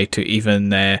Cry to even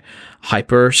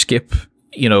Hyperscape.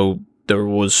 There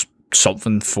was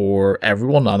something for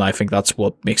everyone, and I think that's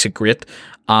what makes it great.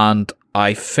 And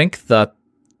I think that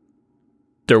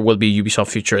there will be Ubisoft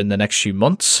Future in the next few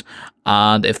months,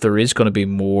 and if there is going to be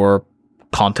more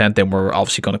content, then we're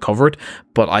obviously going to cover it.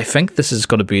 But I think this is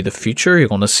going to be the future. You're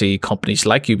going to see companies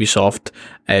like Ubisoft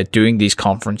doing these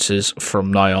conferences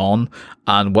from now on,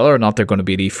 and whether or not they're going to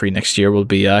be at E3 next year will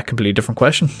be a completely different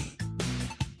question.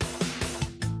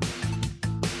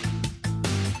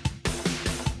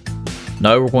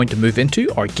 Now we're going to move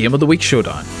into our Game of the Week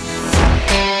showdown.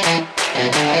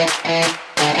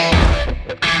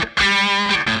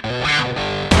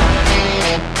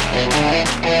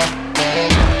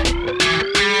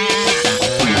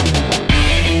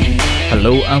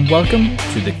 Hello and welcome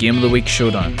to the Game of the Week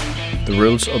Showdown. The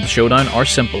rules of the showdown are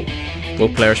simple.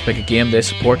 Both players pick a game they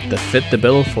support that fit the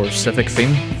bill for a specific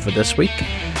theme for this week.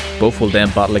 Both will then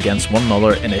battle against one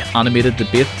another in an animated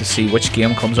debate to see which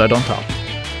game comes out on top.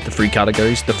 The three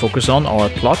categories to focus on are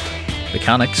plot,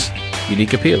 mechanics,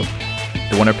 unique appeal.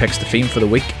 The winner picks the theme for the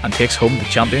week and takes home the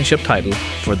championship title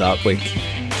for that week.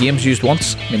 games used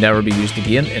once may never be used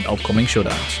again in upcoming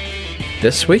showdowns.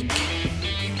 This week,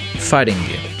 fighting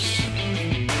games.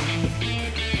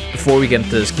 Before we get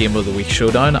into this Game of the Week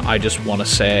showdown, I just want to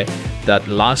say that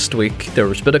last week there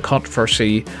was a bit of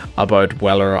controversy about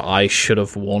whether I should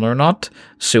have won or not,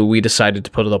 so we decided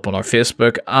to put it up on our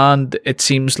Facebook, and it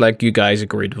seems like you guys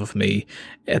agreed with me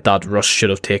that Russ should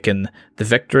have taken the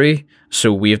victory,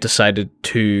 so we have decided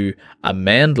to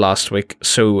amend last week.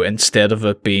 So instead of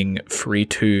it being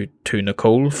 3-2 to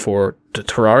Nicole for the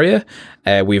Terraria,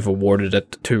 we've awarded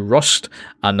it to Rust,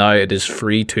 and now it is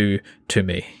 3-2 to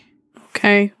me.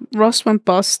 Okay, Rust went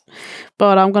bust,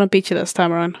 but I'm going to beat you this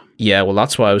time around. Yeah, well,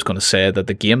 that's why I was going to say that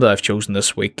the game that I've chosen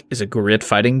this week is a great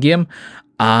fighting game.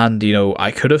 And, you know,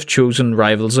 I could have chosen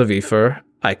Rivals of Aether.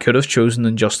 I could have chosen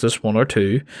Injustice 1 or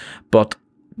 2. But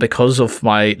because of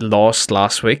my loss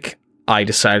last week, I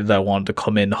decided that I wanted to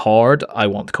come in hard. I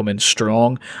want to come in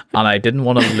strong. And I didn't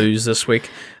want to lose this week.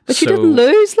 But you didn't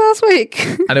lose last week.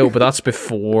 I know, but that's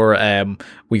before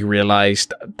we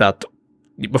realised that...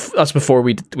 That's before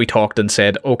we talked and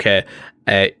said, okay,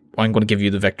 I'm going to give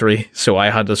you the victory. So I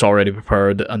had this already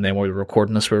prepared, and then we were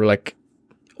recording this. We were like,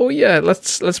 oh yeah,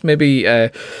 let's maybe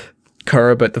care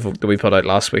about the vote that we put out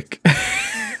last week.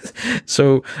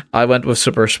 So I went with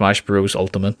Super Smash Bros.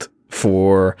 Ultimate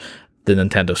for the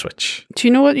Nintendo Switch. Do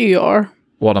you know what you are?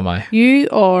 What am I? You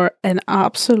are an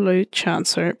absolute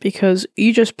chancer because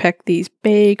you just pick these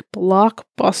big,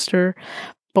 blockbuster,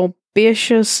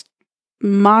 bombacious,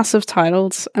 massive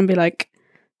titles and be like,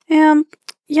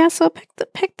 yes, I'll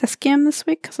pick this game this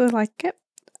week because I like it.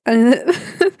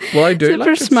 Well, I do. Super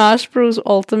like Smash Bros.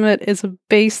 Ultimate is a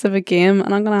beast of a game,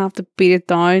 and I'm gonna have to beat it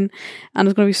down, and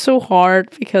it's gonna be so hard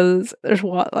because there's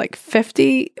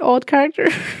 50 odd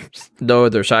characters. No,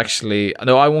 there's actually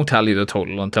I won't tell you the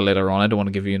total until later on. I don't want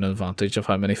to give you an advantage of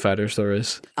how many fighters there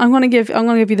is. I'm gonna give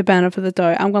you the benefit of the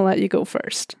doubt. I'm gonna let you go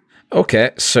first.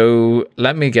 Okay, so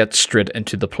let me get straight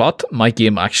into the plot. My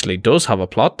game actually does have a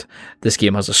plot. This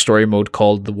game has a story mode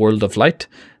called The World of Light.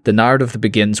 The narrative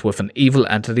begins with an evil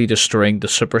entity destroying the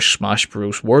Super Smash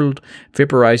Bros. World,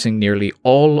 vaporizing nearly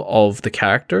all of the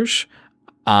characters,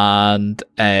 and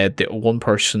the one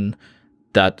person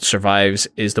that survives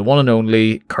is the one and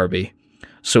only Kirby.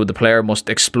 So the player must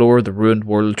explore the ruined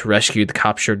world to rescue the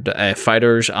captured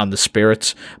fighters and the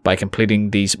spirits by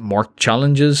completing these marked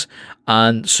challenges.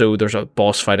 And so there's a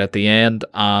boss fight at the end,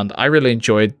 and I really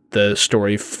enjoyed the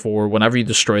story for whenever you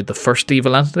destroyed the first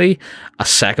evil entity, a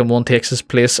second one takes its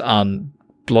place and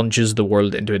plunges the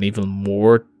world into an even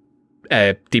more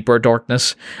deeper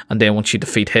darkness, and then once you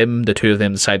defeat him, the two of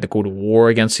them decide to go to war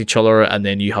against each other, and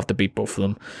then you have to beat both of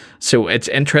them. So it's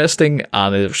interesting,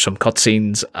 and there's some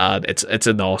cutscenes, and it's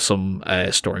an awesome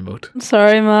story mode.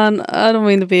 Sorry, man, I don't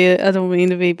mean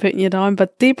to be putting you down,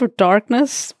 but deeper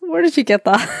darkness, where did you get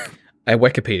that?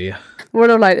 Wikipedia.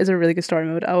 World of Light is a really good story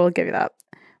mode. I will give you that.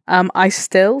 I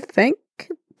still think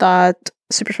that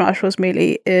Super Smash Bros.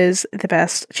 Melee is the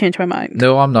best. Change my mind.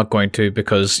 No, I'm not going to,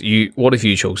 because what have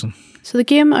you chosen? So the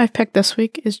game I've picked this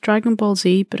week is Dragon Ball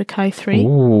Z Budokai 3.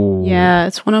 Ooh. Yeah,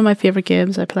 it's one of my favourite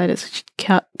games. I played as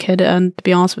a kid, and to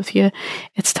be honest with you,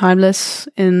 it's timeless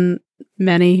in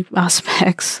many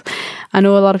aspects. I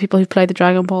know a lot of people who played the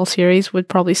Dragon Ball series would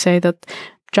probably say that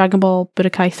Dragon Ball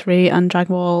Budokai 3 and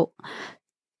Dragon Ball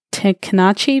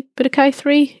Tenkaichi Budokai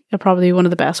 3 are probably one of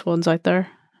the best ones out there.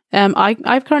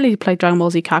 I've currently played Dragon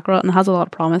Ball Z Kakarot, and it has a lot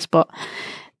of promise, but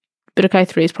Budokai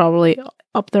 3 is probably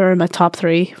up there in my top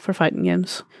 3 for fighting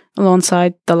games,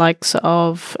 alongside the likes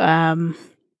of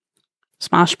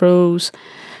Smash Bros,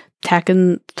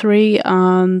 Tekken 3,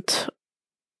 and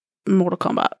Mortal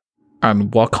Kombat.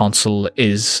 And what console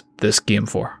is this game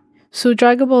for? So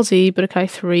Dragon Ball Z Budokai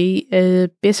 3,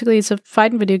 basically it's a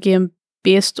fighting video game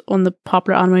based on the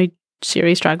popular anime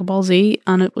series Dragon Ball Z,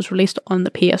 and it was released on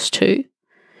the PS2.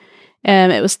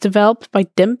 It was developed by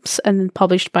Dimps and then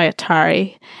published by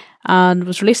Atari, and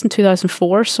was released in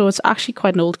 2004, so it's actually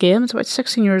quite an old game. It's about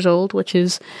 16 years old, which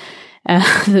is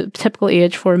the typical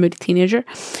age for a moody teenager.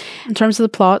 In terms of the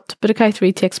plot, Budokai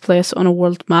 3 takes place on a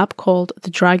world map called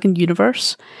the Dragon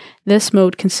Universe. This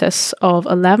mode consists of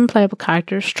 11 playable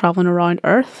characters travelling around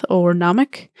Earth, or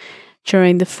Namek,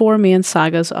 during the 4 main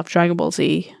sagas of Dragon Ball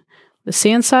Z: the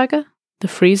Saiyan Saga, the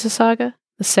Frieza Saga,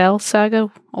 the Cell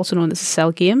Saga, also known as the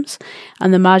Cell Games,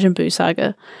 and the Majin Buu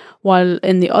Saga. While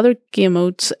in the other game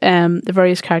modes, the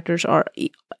various characters are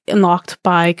unlocked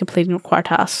by completing required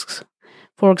tasks.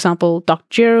 For example, Dr.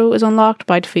 Gero is unlocked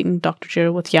by defeating Dr.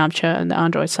 Gero with Yamcha in the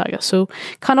Android Saga. So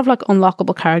kind of like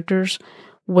unlockable characters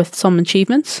with some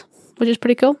achievements, which is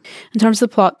pretty cool. In terms of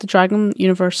the plot, the Dragon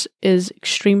Universe is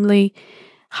extremely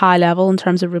high level in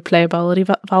terms of replayability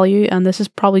value, and this is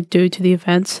probably due to the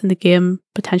events in the game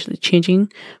potentially changing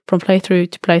from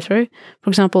playthrough to playthrough. For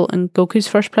example, in Goku's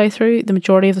first playthrough, the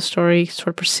majority of the story sort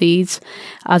of proceeds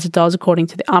as it does according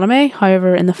to the anime.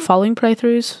 However, in the following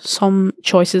playthroughs, some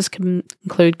choices can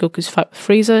include Goku's fight with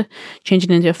Frieza,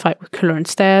 changing into a fight with Cooler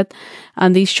instead,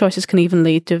 and these choices can even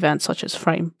lead to events such as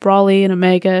fighting Broly and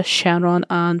Omega, Shenron,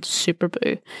 and Super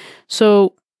Buu.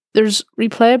 So there's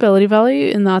replayability value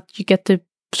in that you get to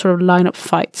sort of line up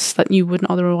fights that you wouldn't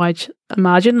otherwise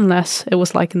imagine unless it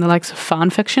was like in the likes of fan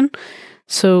fiction.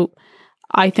 So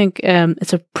I think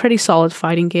it's a pretty solid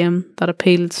fighting game that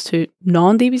appeals to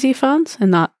non-DBZ fans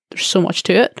in that there's so much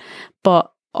to it, but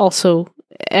also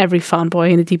every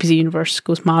fanboy in the DBZ universe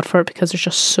goes mad for it because there's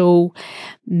just so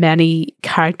many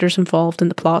characters involved in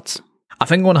the plots. I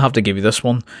think I'm going to have to give you this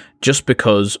one just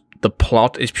because the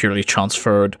plot is purely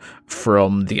transferred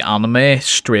from the anime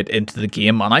straight into the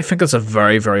game, and I think that's a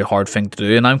very, very hard thing to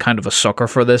do, and I'm kind of a sucker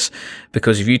for this,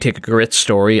 because if you take a great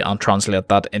story and translate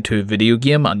that into a video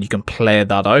game and you can play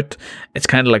that out, it's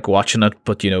kind of like watching it,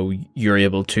 but you're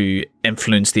able to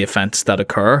influence the events that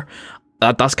occur.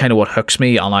 That's kind of what hooks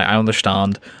me, and I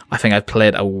understand. I think I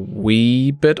played a wee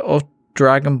bit of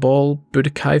Dragon Ball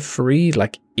Budokai 3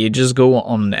 like ages ago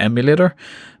on an emulator,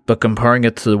 but comparing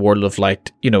it to the World of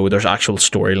Light, there's actual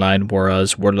storyline,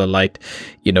 whereas World of Light,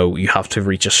 you have to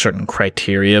reach a certain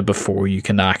criteria before you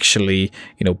can actually,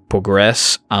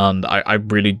 progress, and I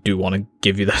really do want to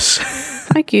give you this.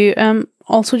 Thank you.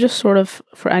 Also, just sort of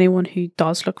for anyone who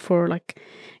does look for like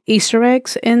Easter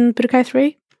eggs in Budokai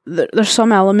 3, there's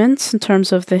some elements in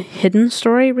terms of the hidden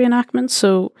story reenactments.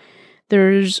 So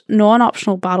there's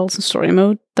non-optional battles in story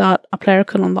mode that a player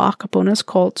can unlock a bonus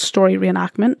called Story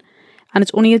Reenactment, and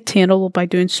it's only attainable by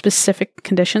doing specific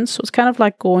conditions. So it's kind of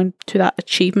like going to that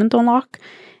achievement unlock.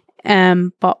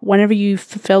 But whenever you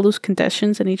fulfill those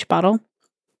conditions in each battle,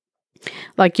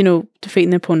 like, defeating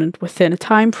the opponent within a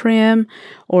time frame,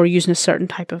 or using a certain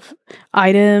type of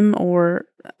item, or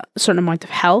a certain amount of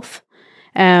health,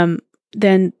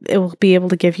 then it will be able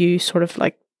to give you sort of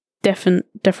like different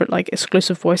like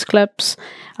exclusive voice clips,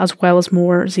 as well as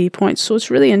more Z points. So it's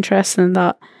really interesting in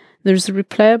that there's the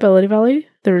replayability value,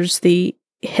 there's the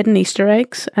hidden Easter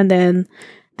eggs, and then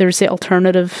there's the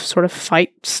alternative sort of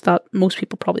fights that most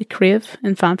people probably crave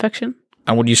in fanfiction.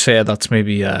 And would you say that's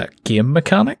maybe a game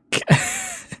mechanic?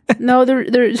 No,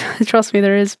 there trust me,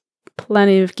 there is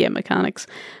plenty of game mechanics,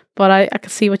 but I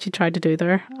can see what you tried to do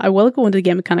there. I will go into the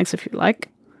game mechanics if you like.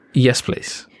 Yes,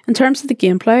 please. In terms of the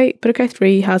gameplay, Budokai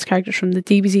 3 has characters from the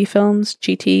DBZ films,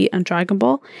 GT and Dragon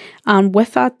Ball, and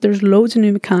with that there's loads of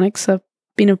new mechanics that have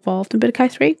been involved in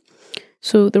Budokai 3.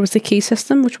 So there was the key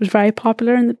system, which was very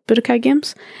popular in the Budokai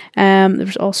games. There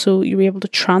was also, you were able to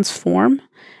transform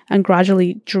and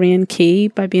gradually drain ki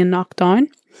by being knocked down.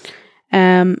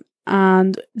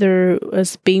 And there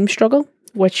was beam struggle,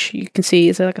 which you can see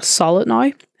is like a solid now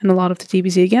in a lot of the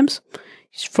DBZ games.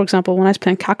 For example, when I was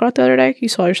playing Kakarot the other day, you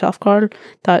saw yourself, Carl,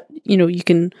 that, you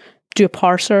can do a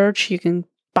power surge, you can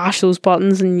bash those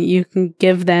buttons, and you can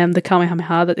give them the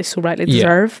Kamehameha that they so rightly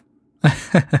deserve.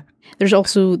 There's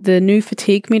also the new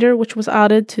fatigue meter, which was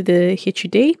added to the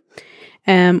HUD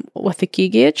with the ki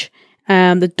gauge.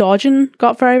 The dodging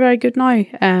got very, very good now.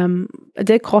 It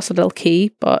did cost a little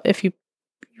ki, but if you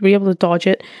were able to dodge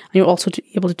it, and you're also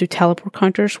able to do teleport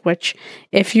counters, which,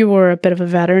 if you were a bit of a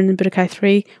veteran in Budokai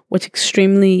 3, was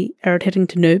extremely irritating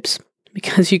to noobs,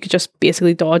 because you could just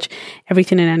basically dodge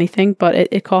everything and anything, but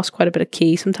it cost quite a bit of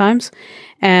ki sometimes.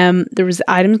 There was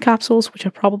the item capsules, which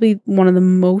are probably one of the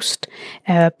most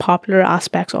popular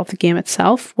aspects of the game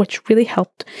itself, which really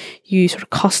helped you sort of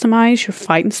customize your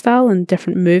fighting style and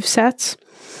different move sets.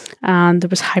 And there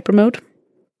was hyper mode.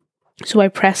 So by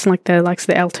pressing like the likes of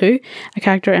the L2, a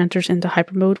character enters into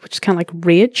hyper mode, which is kind of like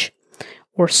Rage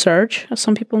or Surge, as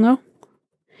some people know.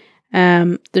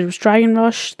 There was Dragon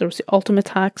Rush, there was the ultimate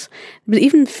attacks, there was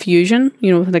even Fusion,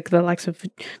 like the likes of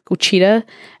Gogeta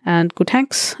and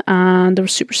Gotenks, and there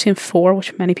was Super Saiyan 4,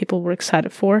 which many people were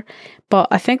excited for. But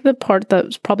I think the part that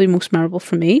was probably most memorable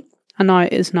for me, and now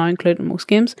is now included in most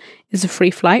games, is the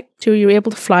free flight. So you're able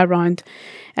to fly around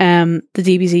the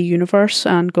DBZ universe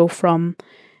and go from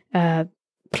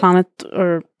planet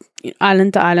or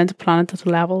island to island to planet to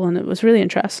level, and it was really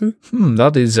interesting.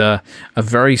 That is a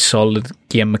very solid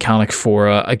game mechanic for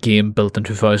a game built in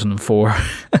 2004.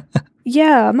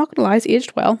 Yeah, I'm not gonna lie, it's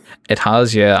aged well. It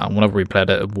has, yeah, and whenever we played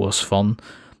it, it was fun.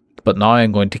 But now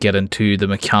I'm going to get into the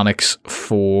mechanics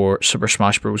for Super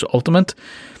Smash Bros. Ultimate.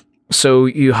 So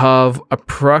you have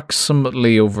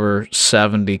approximately over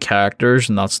 70 characters,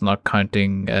 and that's not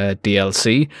counting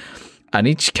DLC. And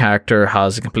each character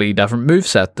has a completely different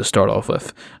moveset to start off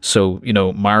with. So,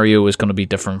 Mario is going to be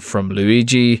different from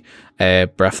Luigi.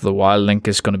 Breath of the Wild Link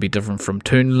is going to be different from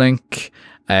Toon Link.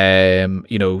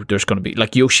 There's going to be,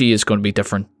 like, Yoshi is going to be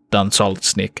different than Solid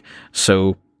Snake.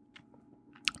 So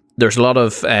there's a lot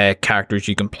of characters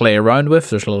you can play around with.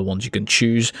 There's a lot of ones you can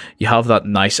choose. You have that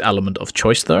nice element of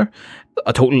choice there.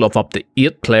 A total of up to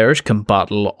 8 players can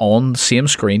battle on the same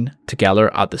screen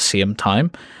together at the same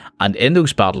time. And in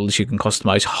those battles, you can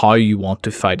customize how you want to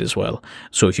fight as well.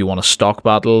 So if you want a stock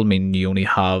battle, meaning you only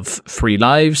have 3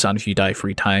 lives, and if you die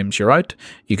 3 times, you're out,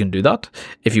 you can do that.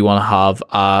 If you want to have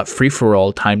a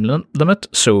free-for-all time limit,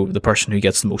 so the person who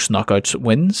gets the most knockouts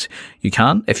wins, you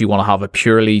can. If you want to have a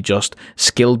purely just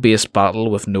skill-based battle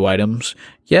with no items,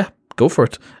 yeah, go for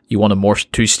it. You want to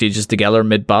morph 2 stages together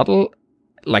mid-battle,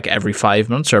 like every 5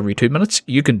 minutes or every 2 minutes,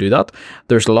 you can do that.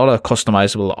 There's a lot of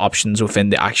customizable options within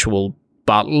the actual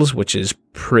battles, which is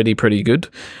pretty good.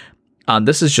 And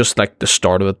this is just like the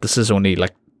start of it. This is only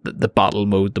like the battle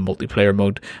mode, the multiplayer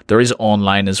mode. There is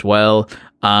online as well,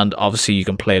 and obviously you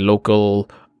can play local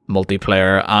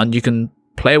multiplayer, and you can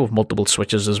play with multiple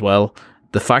switches as well.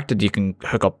 The fact that you can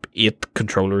hook up 8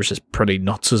 controllers is pretty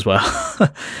nuts as well.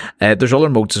 There's other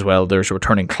modes as well. There's a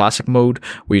returning classic mode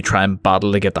where you try and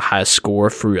battle to get the highest score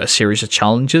through a series of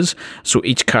challenges. So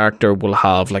each character will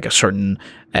have like a certain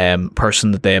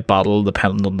person that they battle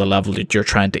depending on the level that you're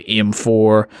trying to aim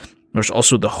for. There's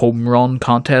also the home run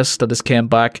contest that has came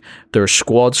back. There's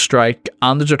squad strike,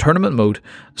 and there's a tournament mode.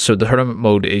 So the tournament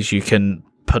mode is you can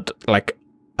put like,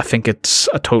 I think it's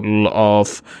a total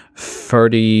of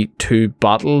 32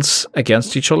 battles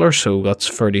against each other. So that's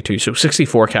 32. So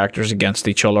 64 characters against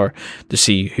each other to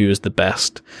see who is the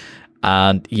best.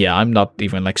 And yeah, I'm not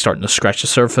even like starting to scratch the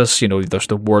surface. There's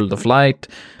the World of Light.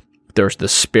 There's the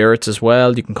spirits as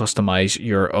well. You can customize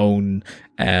your own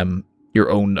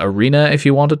arena if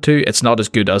you wanted to. It's not as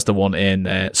good as the one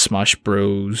in Smash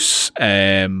Bros.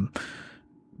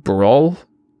 Brawl.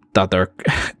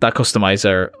 That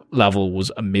customizer level was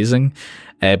amazing,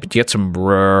 but you get some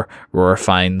rare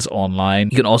finds online.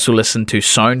 You can also listen to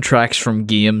soundtracks from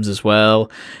games as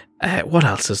well. What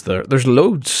else is there? There's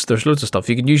loads of stuff.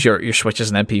 You can use your Switch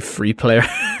as an MP3 player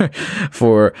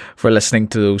for listening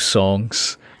to those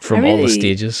songs from all the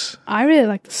stages. I really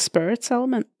like the spirits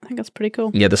element. I think that's pretty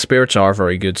cool. Yeah, the spirits are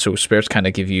very good. So spirits kind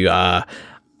of give you a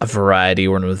variety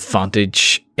or an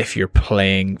advantage if you're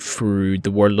playing through the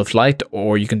World of Light,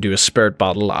 or you can do a spirit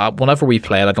battle. Whenever we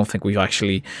played, I don't think we've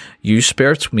actually used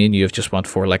spirits. Me and you have just went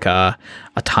for like a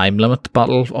time limit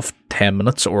battle of 10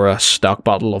 minutes or a stock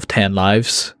battle of 10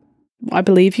 lives. I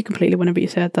believe you completely, whenever you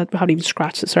said that, we haven't even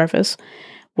scratched the surface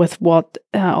with what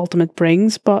Ultimate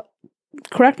brings. But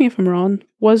correct me if I'm wrong,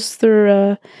 was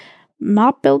there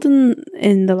map building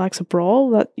in the likes of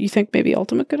Brawl that you think maybe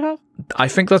Ultimate could have? I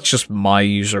think that's just my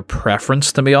user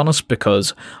preference, to be honest,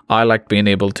 because I like being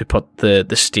able to put the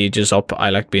stages up.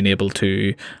 I like being able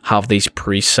to have these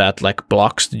preset like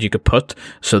blocks that you could put.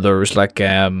 So there was like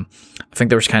I think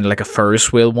there was kind of like a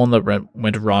Ferris wheel one that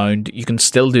went around. You can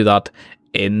still do that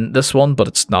in this one, but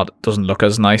it doesn't look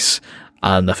as nice.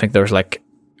 And I think there's like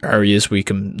areas where you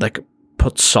can like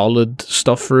put solid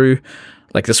stuff through.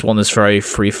 Like this one is very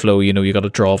free flow, you got to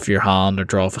draw off your hand or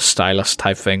draw off a stylus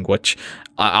type thing, which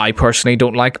I personally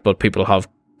don't like, but people have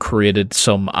created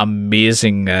some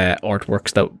amazing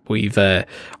artworks that we've,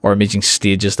 or amazing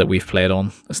stages that we've played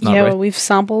on. Isn't that right? Well, we've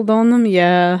sampled on them,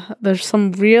 yeah. There's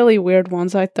some really weird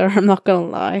ones out there, I'm not going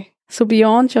to lie. So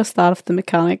beyond just that of the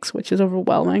mechanics, which is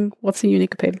overwhelming, what's the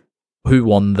unique appeal? Who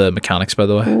won the mechanics, by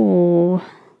the way? Oh,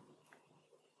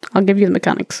 I'll give you the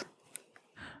mechanics.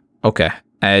 Okay.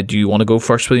 Do you want to go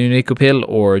first with unique appeal,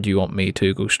 or do you want me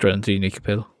to go straight into unique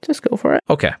appeal? Just go for it.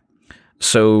 Okay.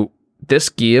 So this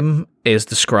game is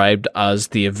described as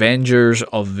the Avengers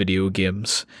of video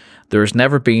games. There's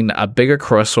never been a bigger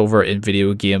crossover in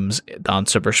video games than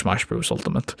Super Smash Bros.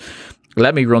 Ultimate.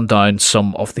 Let me run down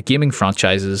some of the gaming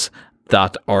franchises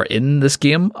that are in this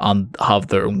game and have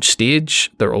their own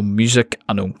stage, their own music,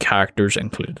 and own characters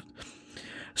included.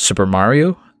 Super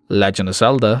Mario, Legend of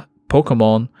Zelda,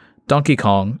 Pokemon, Donkey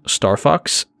Kong, Star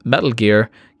Fox, Metal Gear,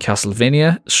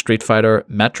 Castlevania, Street Fighter,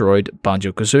 Metroid,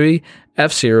 Banjo-Kazooie,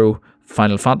 F-Zero,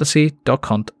 Final Fantasy, Duck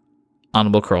Hunt,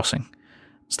 Animal Crossing.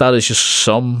 So that is just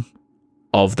some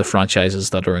of the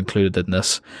franchises that are included in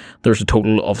this. There's a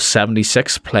total of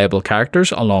 76 playable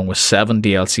characters, along with 7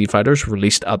 DLC fighters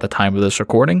released at the time of this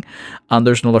recording, and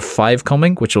there's another 5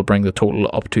 coming, which will bring the total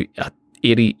up to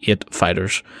 88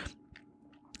 fighters.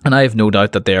 And I have no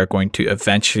doubt that they are going to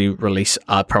eventually release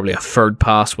probably a third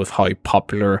pass with how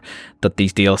popular that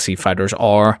these DLC fighters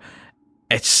are.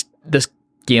 This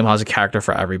game has a character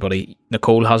for everybody.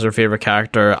 Nicole has her favorite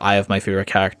character. I have my favorite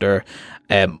character.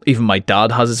 Even my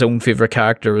dad has his own favorite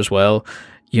character as well.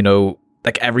 You know,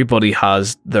 like everybody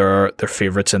has their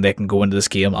favorites, and they can go into this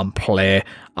game and play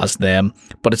as them.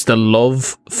 But it's the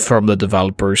love from the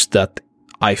developers that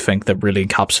I think that really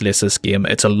encapsulates this game.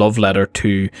 It's a love letter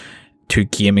to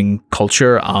gaming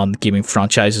culture and gaming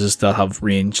franchises that have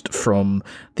ranged from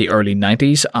the early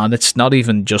 90s, and it's not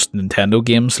even just Nintendo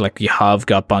games. Like, you have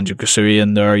got Banjo-Kazooie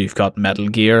in there, you've got Metal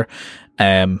Gear,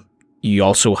 you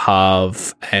also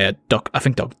have Duck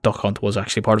Hunt was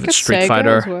actually part of it, Street Sega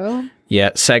Fighter as well. Yeah,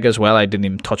 Sega as well. I didn't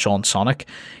even touch on Sonic,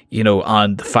 you know,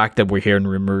 and the fact that we're hearing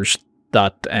rumors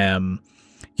that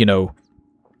you know,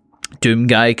 Doom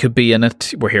Guy could be in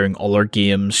it. We're hearing other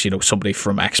games, you know, somebody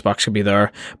from Xbox could be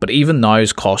there. But even now,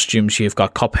 as costumes, you've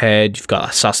got Cuphead, you've got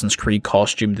Assassin's Creed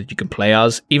costume that you can play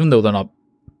as. Even though they're not,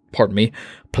 pardon me,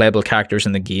 playable characters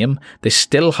in the game, they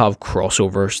still have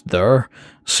crossovers there.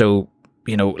 So,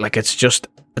 you know, like, it's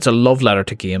a love letter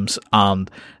to games. And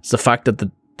it's the fact that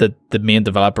the main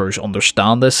developers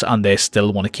understand this, and they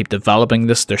still want to keep developing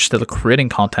this. They're still creating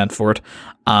content for it,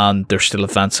 and there's still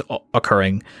events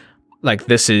occurring. Like,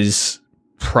 this is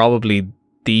probably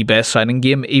the best fighting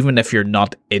game, even if you're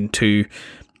not into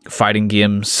fighting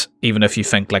games, even if you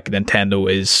think like Nintendo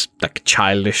is like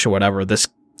childish or whatever. This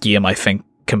game, I think,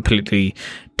 completely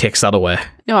takes that away.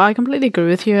 No, I completely agree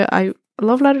with you.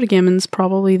 Love letter to gaming is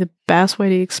probably the best way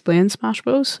to explain Smash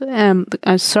Bros.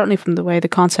 Certainly from the way the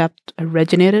concept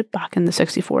originated back in the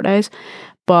 64 days.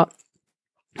 But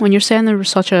when you're saying there was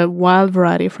such a wild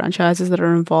variety of franchises that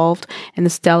are involved in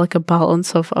this delicate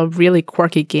balance of a really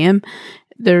quirky game,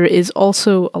 there is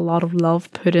also a lot of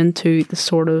love put into the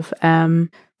sort of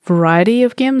variety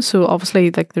of games. So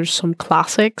obviously, like, there's some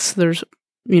classics, there's,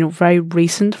 you know, very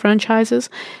recent franchises.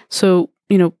 So,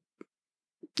 you know,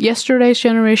 yesterday's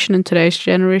generation and today's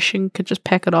generation could just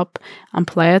pick it up and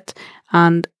play it.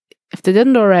 And if they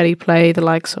didn't already play the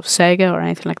likes of Sega or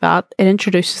anything like that, it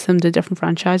introduces them to different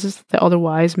franchises that they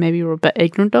otherwise maybe were a bit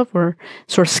ignorant of or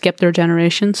sort of skipped their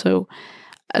generation. So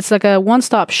it's like a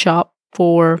one-stop shop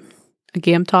for a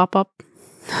game top-up.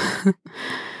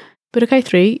 Budokai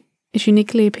 3 is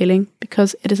uniquely appealing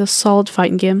because it is a solid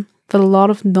fighting game that a lot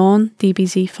of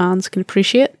non-DBZ fans can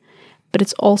appreciate, but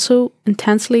it's also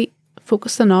intensely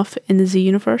focused enough in the Z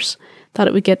universe that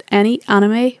it would get any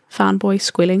anime fanboy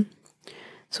squealing.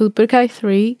 So Budokai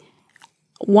 3,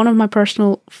 one of my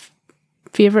personal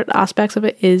favourite aspects of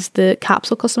it is the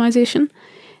capsule customization.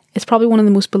 It's probably one of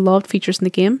the most beloved features in the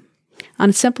game, and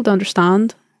it's simple to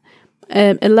understand.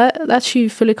 It lets you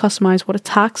fully customise what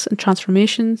attacks and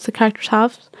transformations the characters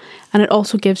have, and it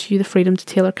also gives you the freedom to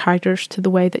tailor characters to the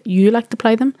way that you like to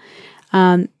play them.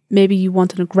 Maybe you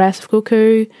want an aggressive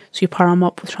Goku, so you power him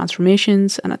up with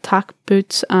transformations and attack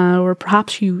boots, or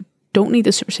perhaps you don't need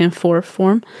the Super Saiyan 4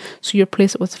 form, so you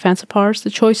replace it with defensive powers. The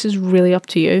choice is really up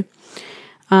to you.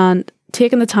 And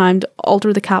taking the time to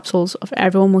alter the capsules of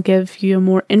everyone will give you a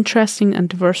more interesting and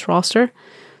diverse roster.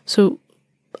 So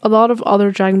a lot of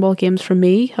other Dragon Ball games for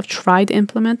me have tried to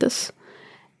implement this,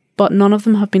 but none of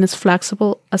them have been as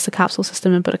flexible as the capsule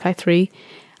system in Budokai 3.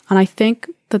 And I think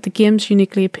that the game's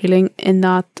uniquely appealing in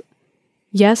that,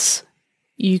 yes,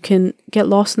 you can get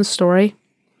lost in the story,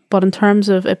 but in terms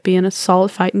of it being a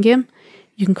solid fighting game,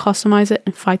 you can customize it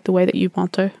and fight the way that you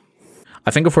want to.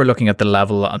 I think if we're looking at the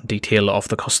level and detail of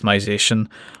the customization,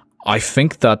 I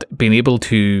think that being able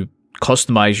to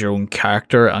customize your own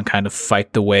character and kind of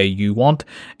fight the way you want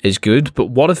is good. But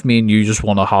what if me and you just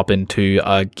want to hop into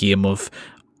a game of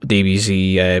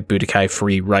DBZ Budokai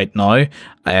 3 right now?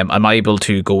 Am I able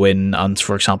to go in and,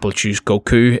 for example, choose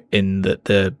Goku in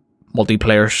the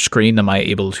multiplayer screen? Am I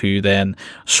able to then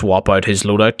swap out his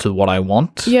loadout to what I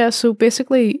want? Yeah, so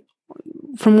basically,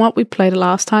 from what we played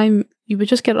last time, you would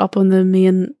just get up on the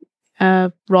main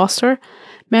roster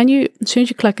menu. As soon as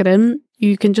you click it in,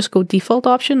 you can just go default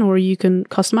option, or you can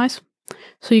customize.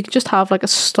 So you can just have like a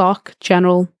stock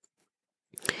general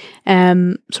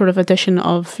sort of addition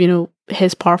of, you know,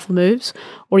 his powerful moves,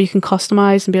 or you can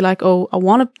customize and be like, oh, I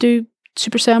want to do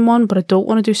Super Saiyan 1, but I don't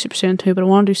want to do Super Saiyan 2, but I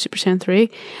want to do Super Saiyan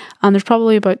 3. And there's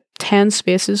probably about 10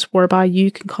 spaces whereby you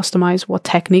can customize what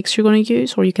techniques you're going to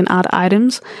use, or you can add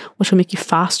items which will make you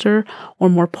faster or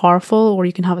more powerful, or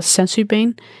you can have a sensu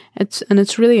bean.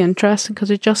 It's really interesting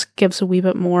because it just gives a wee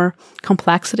bit more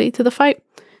complexity to the fight.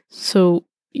 So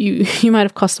you might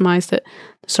have customized it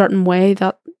a certain way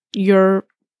that your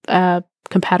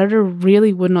competitor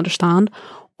really wouldn't understand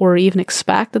or even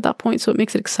expect at that point, so it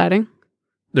makes it exciting.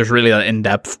 there's really an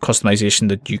in-depth customization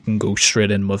that you can go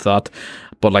straight in with that.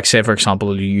 But like, say for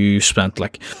example, you spent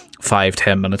like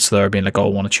 5-10 minutes there being like, oh, I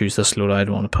want to choose this loadout,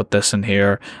 I want to put this in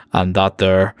here and that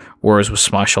there. Whereas with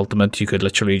Smash Ultimate, you could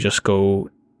literally just go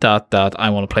that I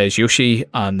want to play as Yoshi,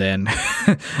 and then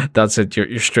that's it.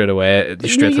 You're straight away. You're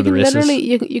straight to the races.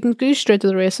 Literally, you can go straight to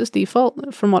the races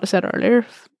default from what I said earlier.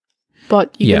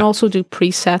 But you can also do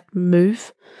preset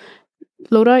move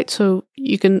loadout, so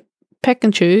you can pick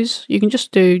and choose. You can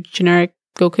just do generic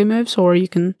Goku moves, or you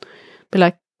can be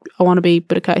like, I want to be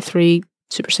Budokai 3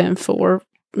 Super Saiyan 4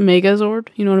 Megazord,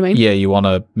 you know what I mean? Yeah, you want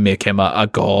to make him a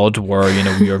god where, you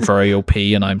know, you're very OP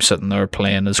and I'm sitting there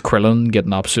playing as Krillin,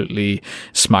 getting absolutely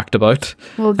smacked about.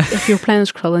 Well, if you're playing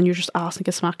as Krillin, you're just asked to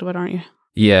get smacked about, aren't you?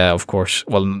 Yeah, of course.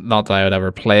 Well, not that I would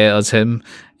ever play as him,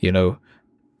 you know.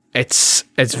 It's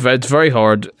very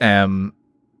hard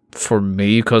for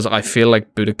me, because I feel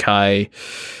like Budokai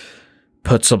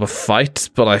puts up a fight,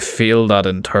 but I feel that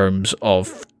in terms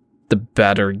of the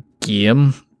better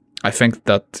game, I think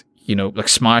that, you know, like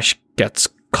Smash gets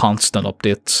constant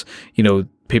updates. You know,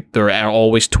 they're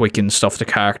always tweaking stuff to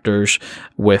characters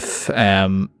with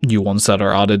new ones that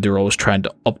are added. They're always trying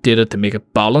to update it to make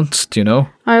it balanced, you know?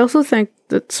 I also think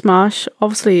that Smash,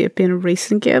 obviously it being a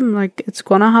recent game, like it's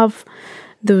going to have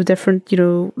the different, you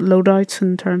know, loadouts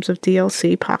in terms of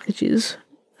DLC packages.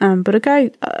 But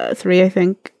Budokai 3, I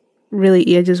think,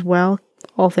 really ages well,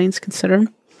 all things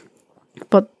considering.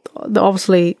 But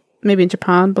obviously, maybe in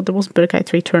Japan, but there wasn't Budokai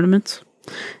 3 tournaments.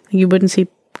 You wouldn't see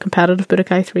competitive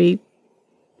Budokai 3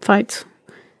 fights.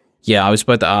 Yeah, I was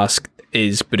about to ask,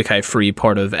 is Budokai 3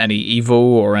 part of any EVO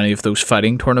or any of those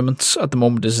fighting tournaments at the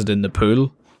moment? Is it in the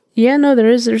pool? Yeah, no, there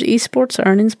is. There's esports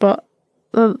earnings, but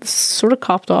sort of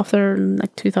copped off there in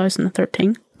like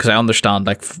 2013. Because I understand,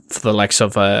 like, for the likes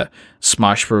of a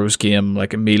Smash Bros game,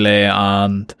 like Melee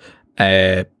and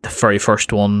the very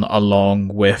first one, along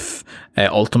with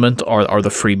Ultimate, are the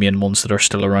three main ones that are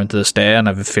still around to this day. And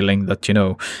I have a feeling that, you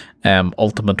know,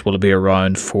 Ultimate will be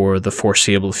around for the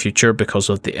foreseeable future because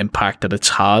of the impact that it's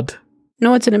had.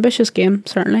 No, it's an ambitious game,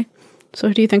 certainly. So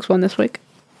who do you think's won this week?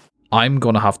 I'm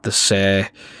going to have to say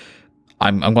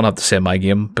I'm going to have to say my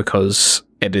game, because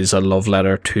it is a love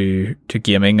letter to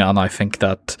gaming, and I think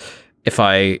that if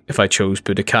I chose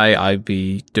Budokai, I'd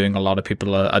be doing a lot of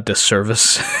people a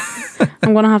disservice.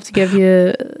 I'm going to have to give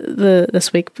you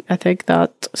this week, I think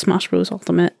that Smash Bros.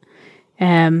 Ultimate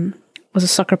was a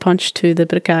sucker punch to the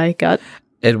Budokai gut.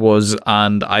 It was,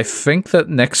 and I think that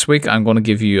next week I'm going to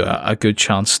give you a good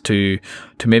chance to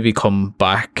maybe come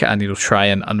back and, you know, try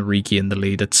and regain the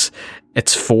lead. It's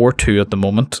 4-2 at the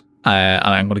moment, and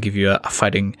I'm going to give you a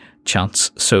fighting chance.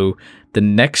 So the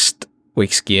next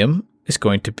week's game is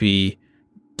going to be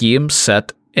Game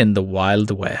Set in the Wild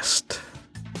West.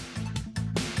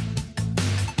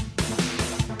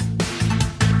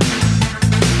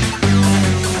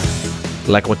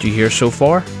 Like what you hear so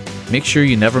far? Make sure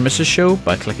you never miss a show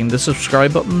by clicking the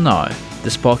subscribe button now.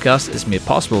 This podcast is made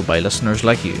possible by listeners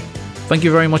like you. Thank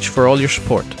you very much for all your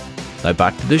support. Now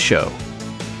back to the show.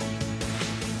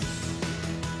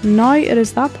 Now it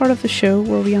is that part of the show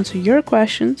where we answer your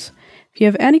questions. If you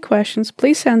have any questions,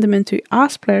 please send them into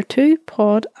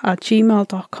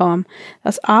askplayer2pod@gmail.com.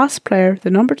 That's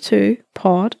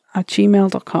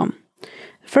askplayer2pod@gmail.com.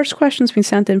 The first question has been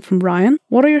sent in from Ryan.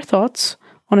 What are your thoughts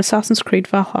on Assassin's Creed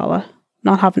Valhalla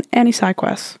not having any side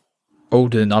quests? Oh,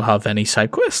 do they not have any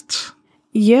side quests?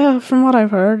 Yeah, from what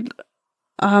I've heard,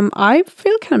 I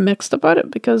feel kind of mixed about it,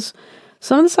 because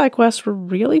some of the side quests were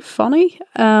really funny,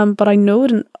 but I know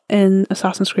in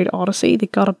Assassin's Creed Odyssey they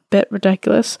got a bit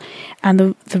ridiculous, and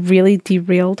they really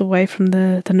derailed away from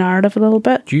the narrative a little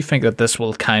bit. Do you think that this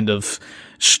will kind of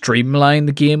streamline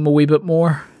the game a wee bit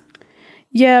more?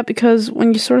 Yeah, because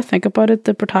when you sort of think about it,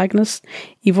 the protagonist,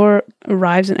 Eivor,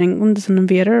 arrives in England as an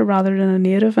invader rather than a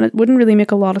native, and it wouldn't really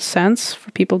make a lot of sense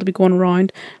for people to be going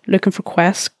around looking for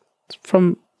quests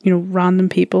from, you know, random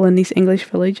people in these English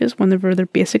villages when they're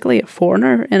basically a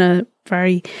foreigner in a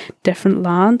very different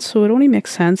land. So it only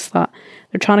makes sense that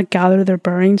they're trying to gather their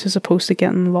bearings as opposed to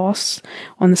getting lost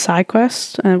on the side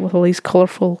quests with all these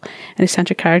colourful and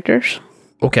eccentric characters.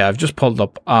 Okay, I've just pulled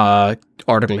up an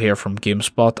article here from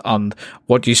GameSpot, and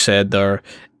what you said there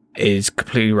is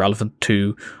completely relevant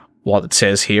to what it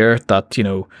says here, that, you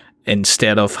know,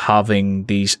 instead of having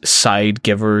these side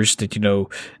givers that, you know,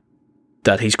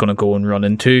 that he's going to go and run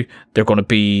into, they're going to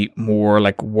be more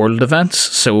like world events.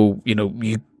 So, you know,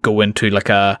 you go into like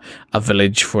a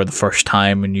village for the first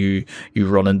time and you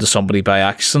run into somebody by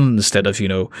accident, instead of, you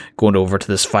know, going over to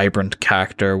this vibrant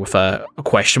character with a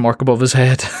question mark above his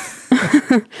head.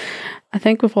 I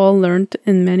think we've all learned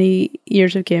in many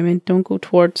years of gaming, don't go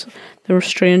towards the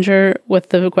stranger with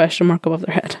the question mark above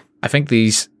their head. I think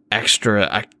these extra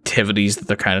activities that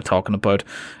they're kind of talking about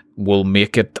will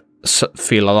make it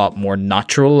feel a lot more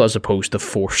natural as opposed to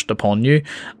forced upon you.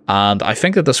 And I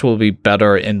think that this will be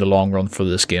better in the long run for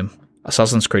this game.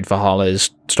 Assassin's Creed Valhalla is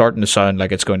starting to sound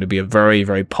like it's going to be a very,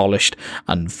 very polished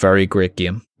and very great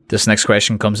game. This next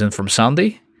question comes in from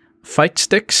Sandy. Fight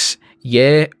sticks,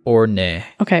 yeah or nay?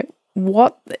 Okay,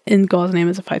 what in God's name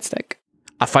is a fight stick?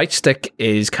 A fight stick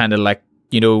is kind of like,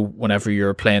 you know, whenever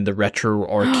you're playing the retro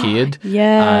arcade,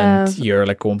 yeah, and you're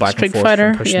like going back Street and forth Fighter,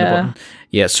 and pushing the button.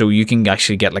 Yeah, so you can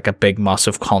actually get like a big,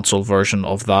 massive console version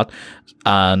of that,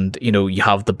 and you know you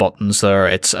have the buttons there.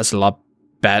 It's a lot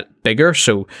bigger,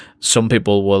 so some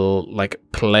people will like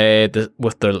play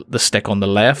with the stick on the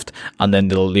left, and then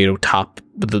they'll tap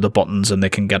the buttons, and they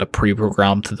can get it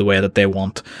pre-programmed to the way that they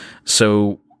want.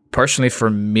 So personally, for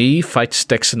me, fight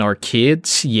sticks in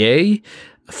arcades, yay.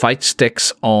 Fight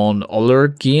sticks on other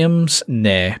games,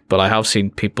 nah. But I have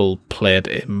seen people play it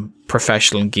in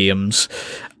professional games,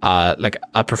 like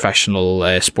at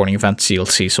professional sporting events. You'll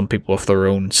see some people with their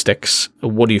own sticks.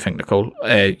 What do you think, Nicole?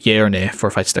 Yay or nay for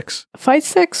fight sticks? Fight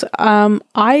sticks, I'm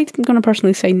going to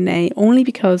personally say nay, only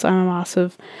because I'm a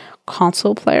massive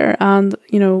console player, and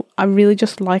you know I really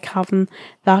just like having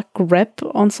that grip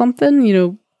on something, you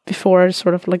know, before I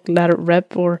sort of like let it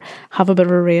rip or have a bit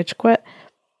of a rage quit.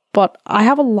 But I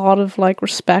have a lot of like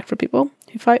respect for people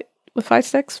who fight with fight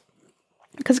sticks,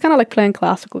 because it's kind of like playing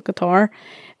classical guitar.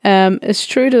 It's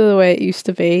true to the way it used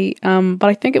to be, but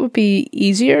I think it would be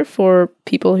easier for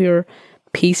people who are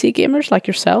PC gamers like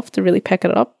yourself to really pick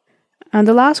it up. And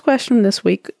the last question this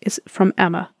week is from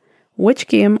Emma. Which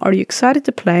game are you excited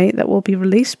to play that will be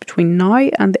released between now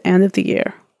and the end of the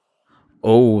year?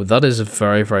 Oh, that is a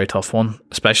very, very tough one,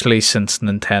 especially since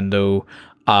Nintendo,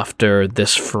 after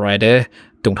this Friday,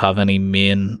 don't have any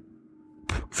main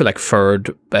first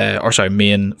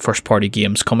party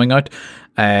games coming out.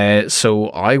 So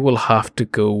I will have to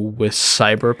go with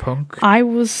Cyberpunk. I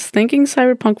was thinking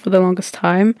Cyberpunk for the longest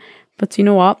time, but you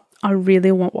know what? I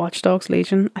really want Watch Dogs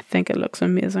Legion. I think it looks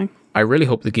amazing. I really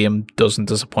hope the game doesn't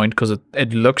disappoint, because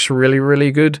it looks really,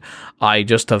 really good. I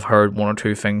just have heard one or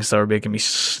two things that are making me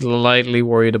slightly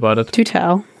worried about it. Do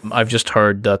tell. I've just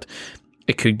heard that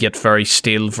it could get very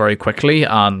stale very quickly,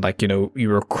 and like, you know, you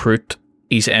recruit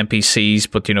these NPCs,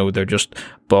 but you know, they're just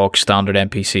bog standard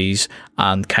NPCs,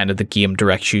 and kind of the game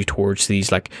directs you towards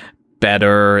these like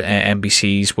better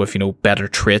NPCs with, you know, better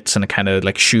traits, and it kind of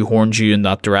like shoehorns you in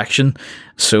that direction.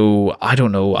 So I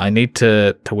don't know, I need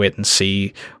to wait and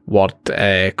see what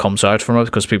comes out from it,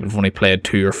 because people have only played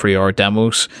 2 or 3 hour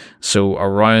demos, so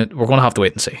we're going to have to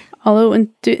wait and see. Although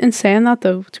in saying that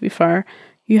though, to be fair,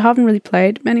 you haven't really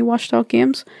played many Watch Dogs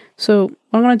games, so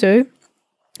what I'm going to do,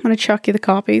 I'm going to chuck you the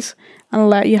copies and I'll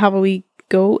let you have a wee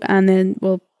go, and then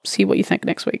we'll see what you think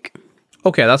next week.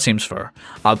 Okay, that seems fair.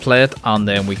 I'll play it, and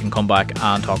then we can come back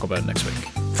and talk about it next week.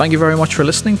 Thank you very much for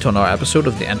listening to another episode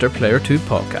of the Enter Player 2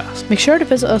 podcast. Make sure to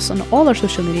visit us on all our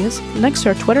social medias. Links to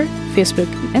our Twitter, Facebook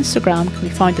and Instagram can be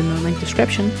found in the link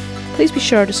description. Please be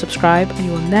sure to subscribe and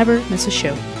you will never miss a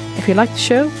show. If you like the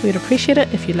show, we'd appreciate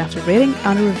it if you left a rating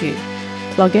and a review.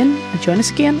 Log in and join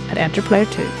us again at Enter Player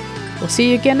 2. We'll see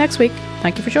you again next week.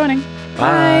 Thank you for joining.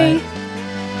 Bye. Bye.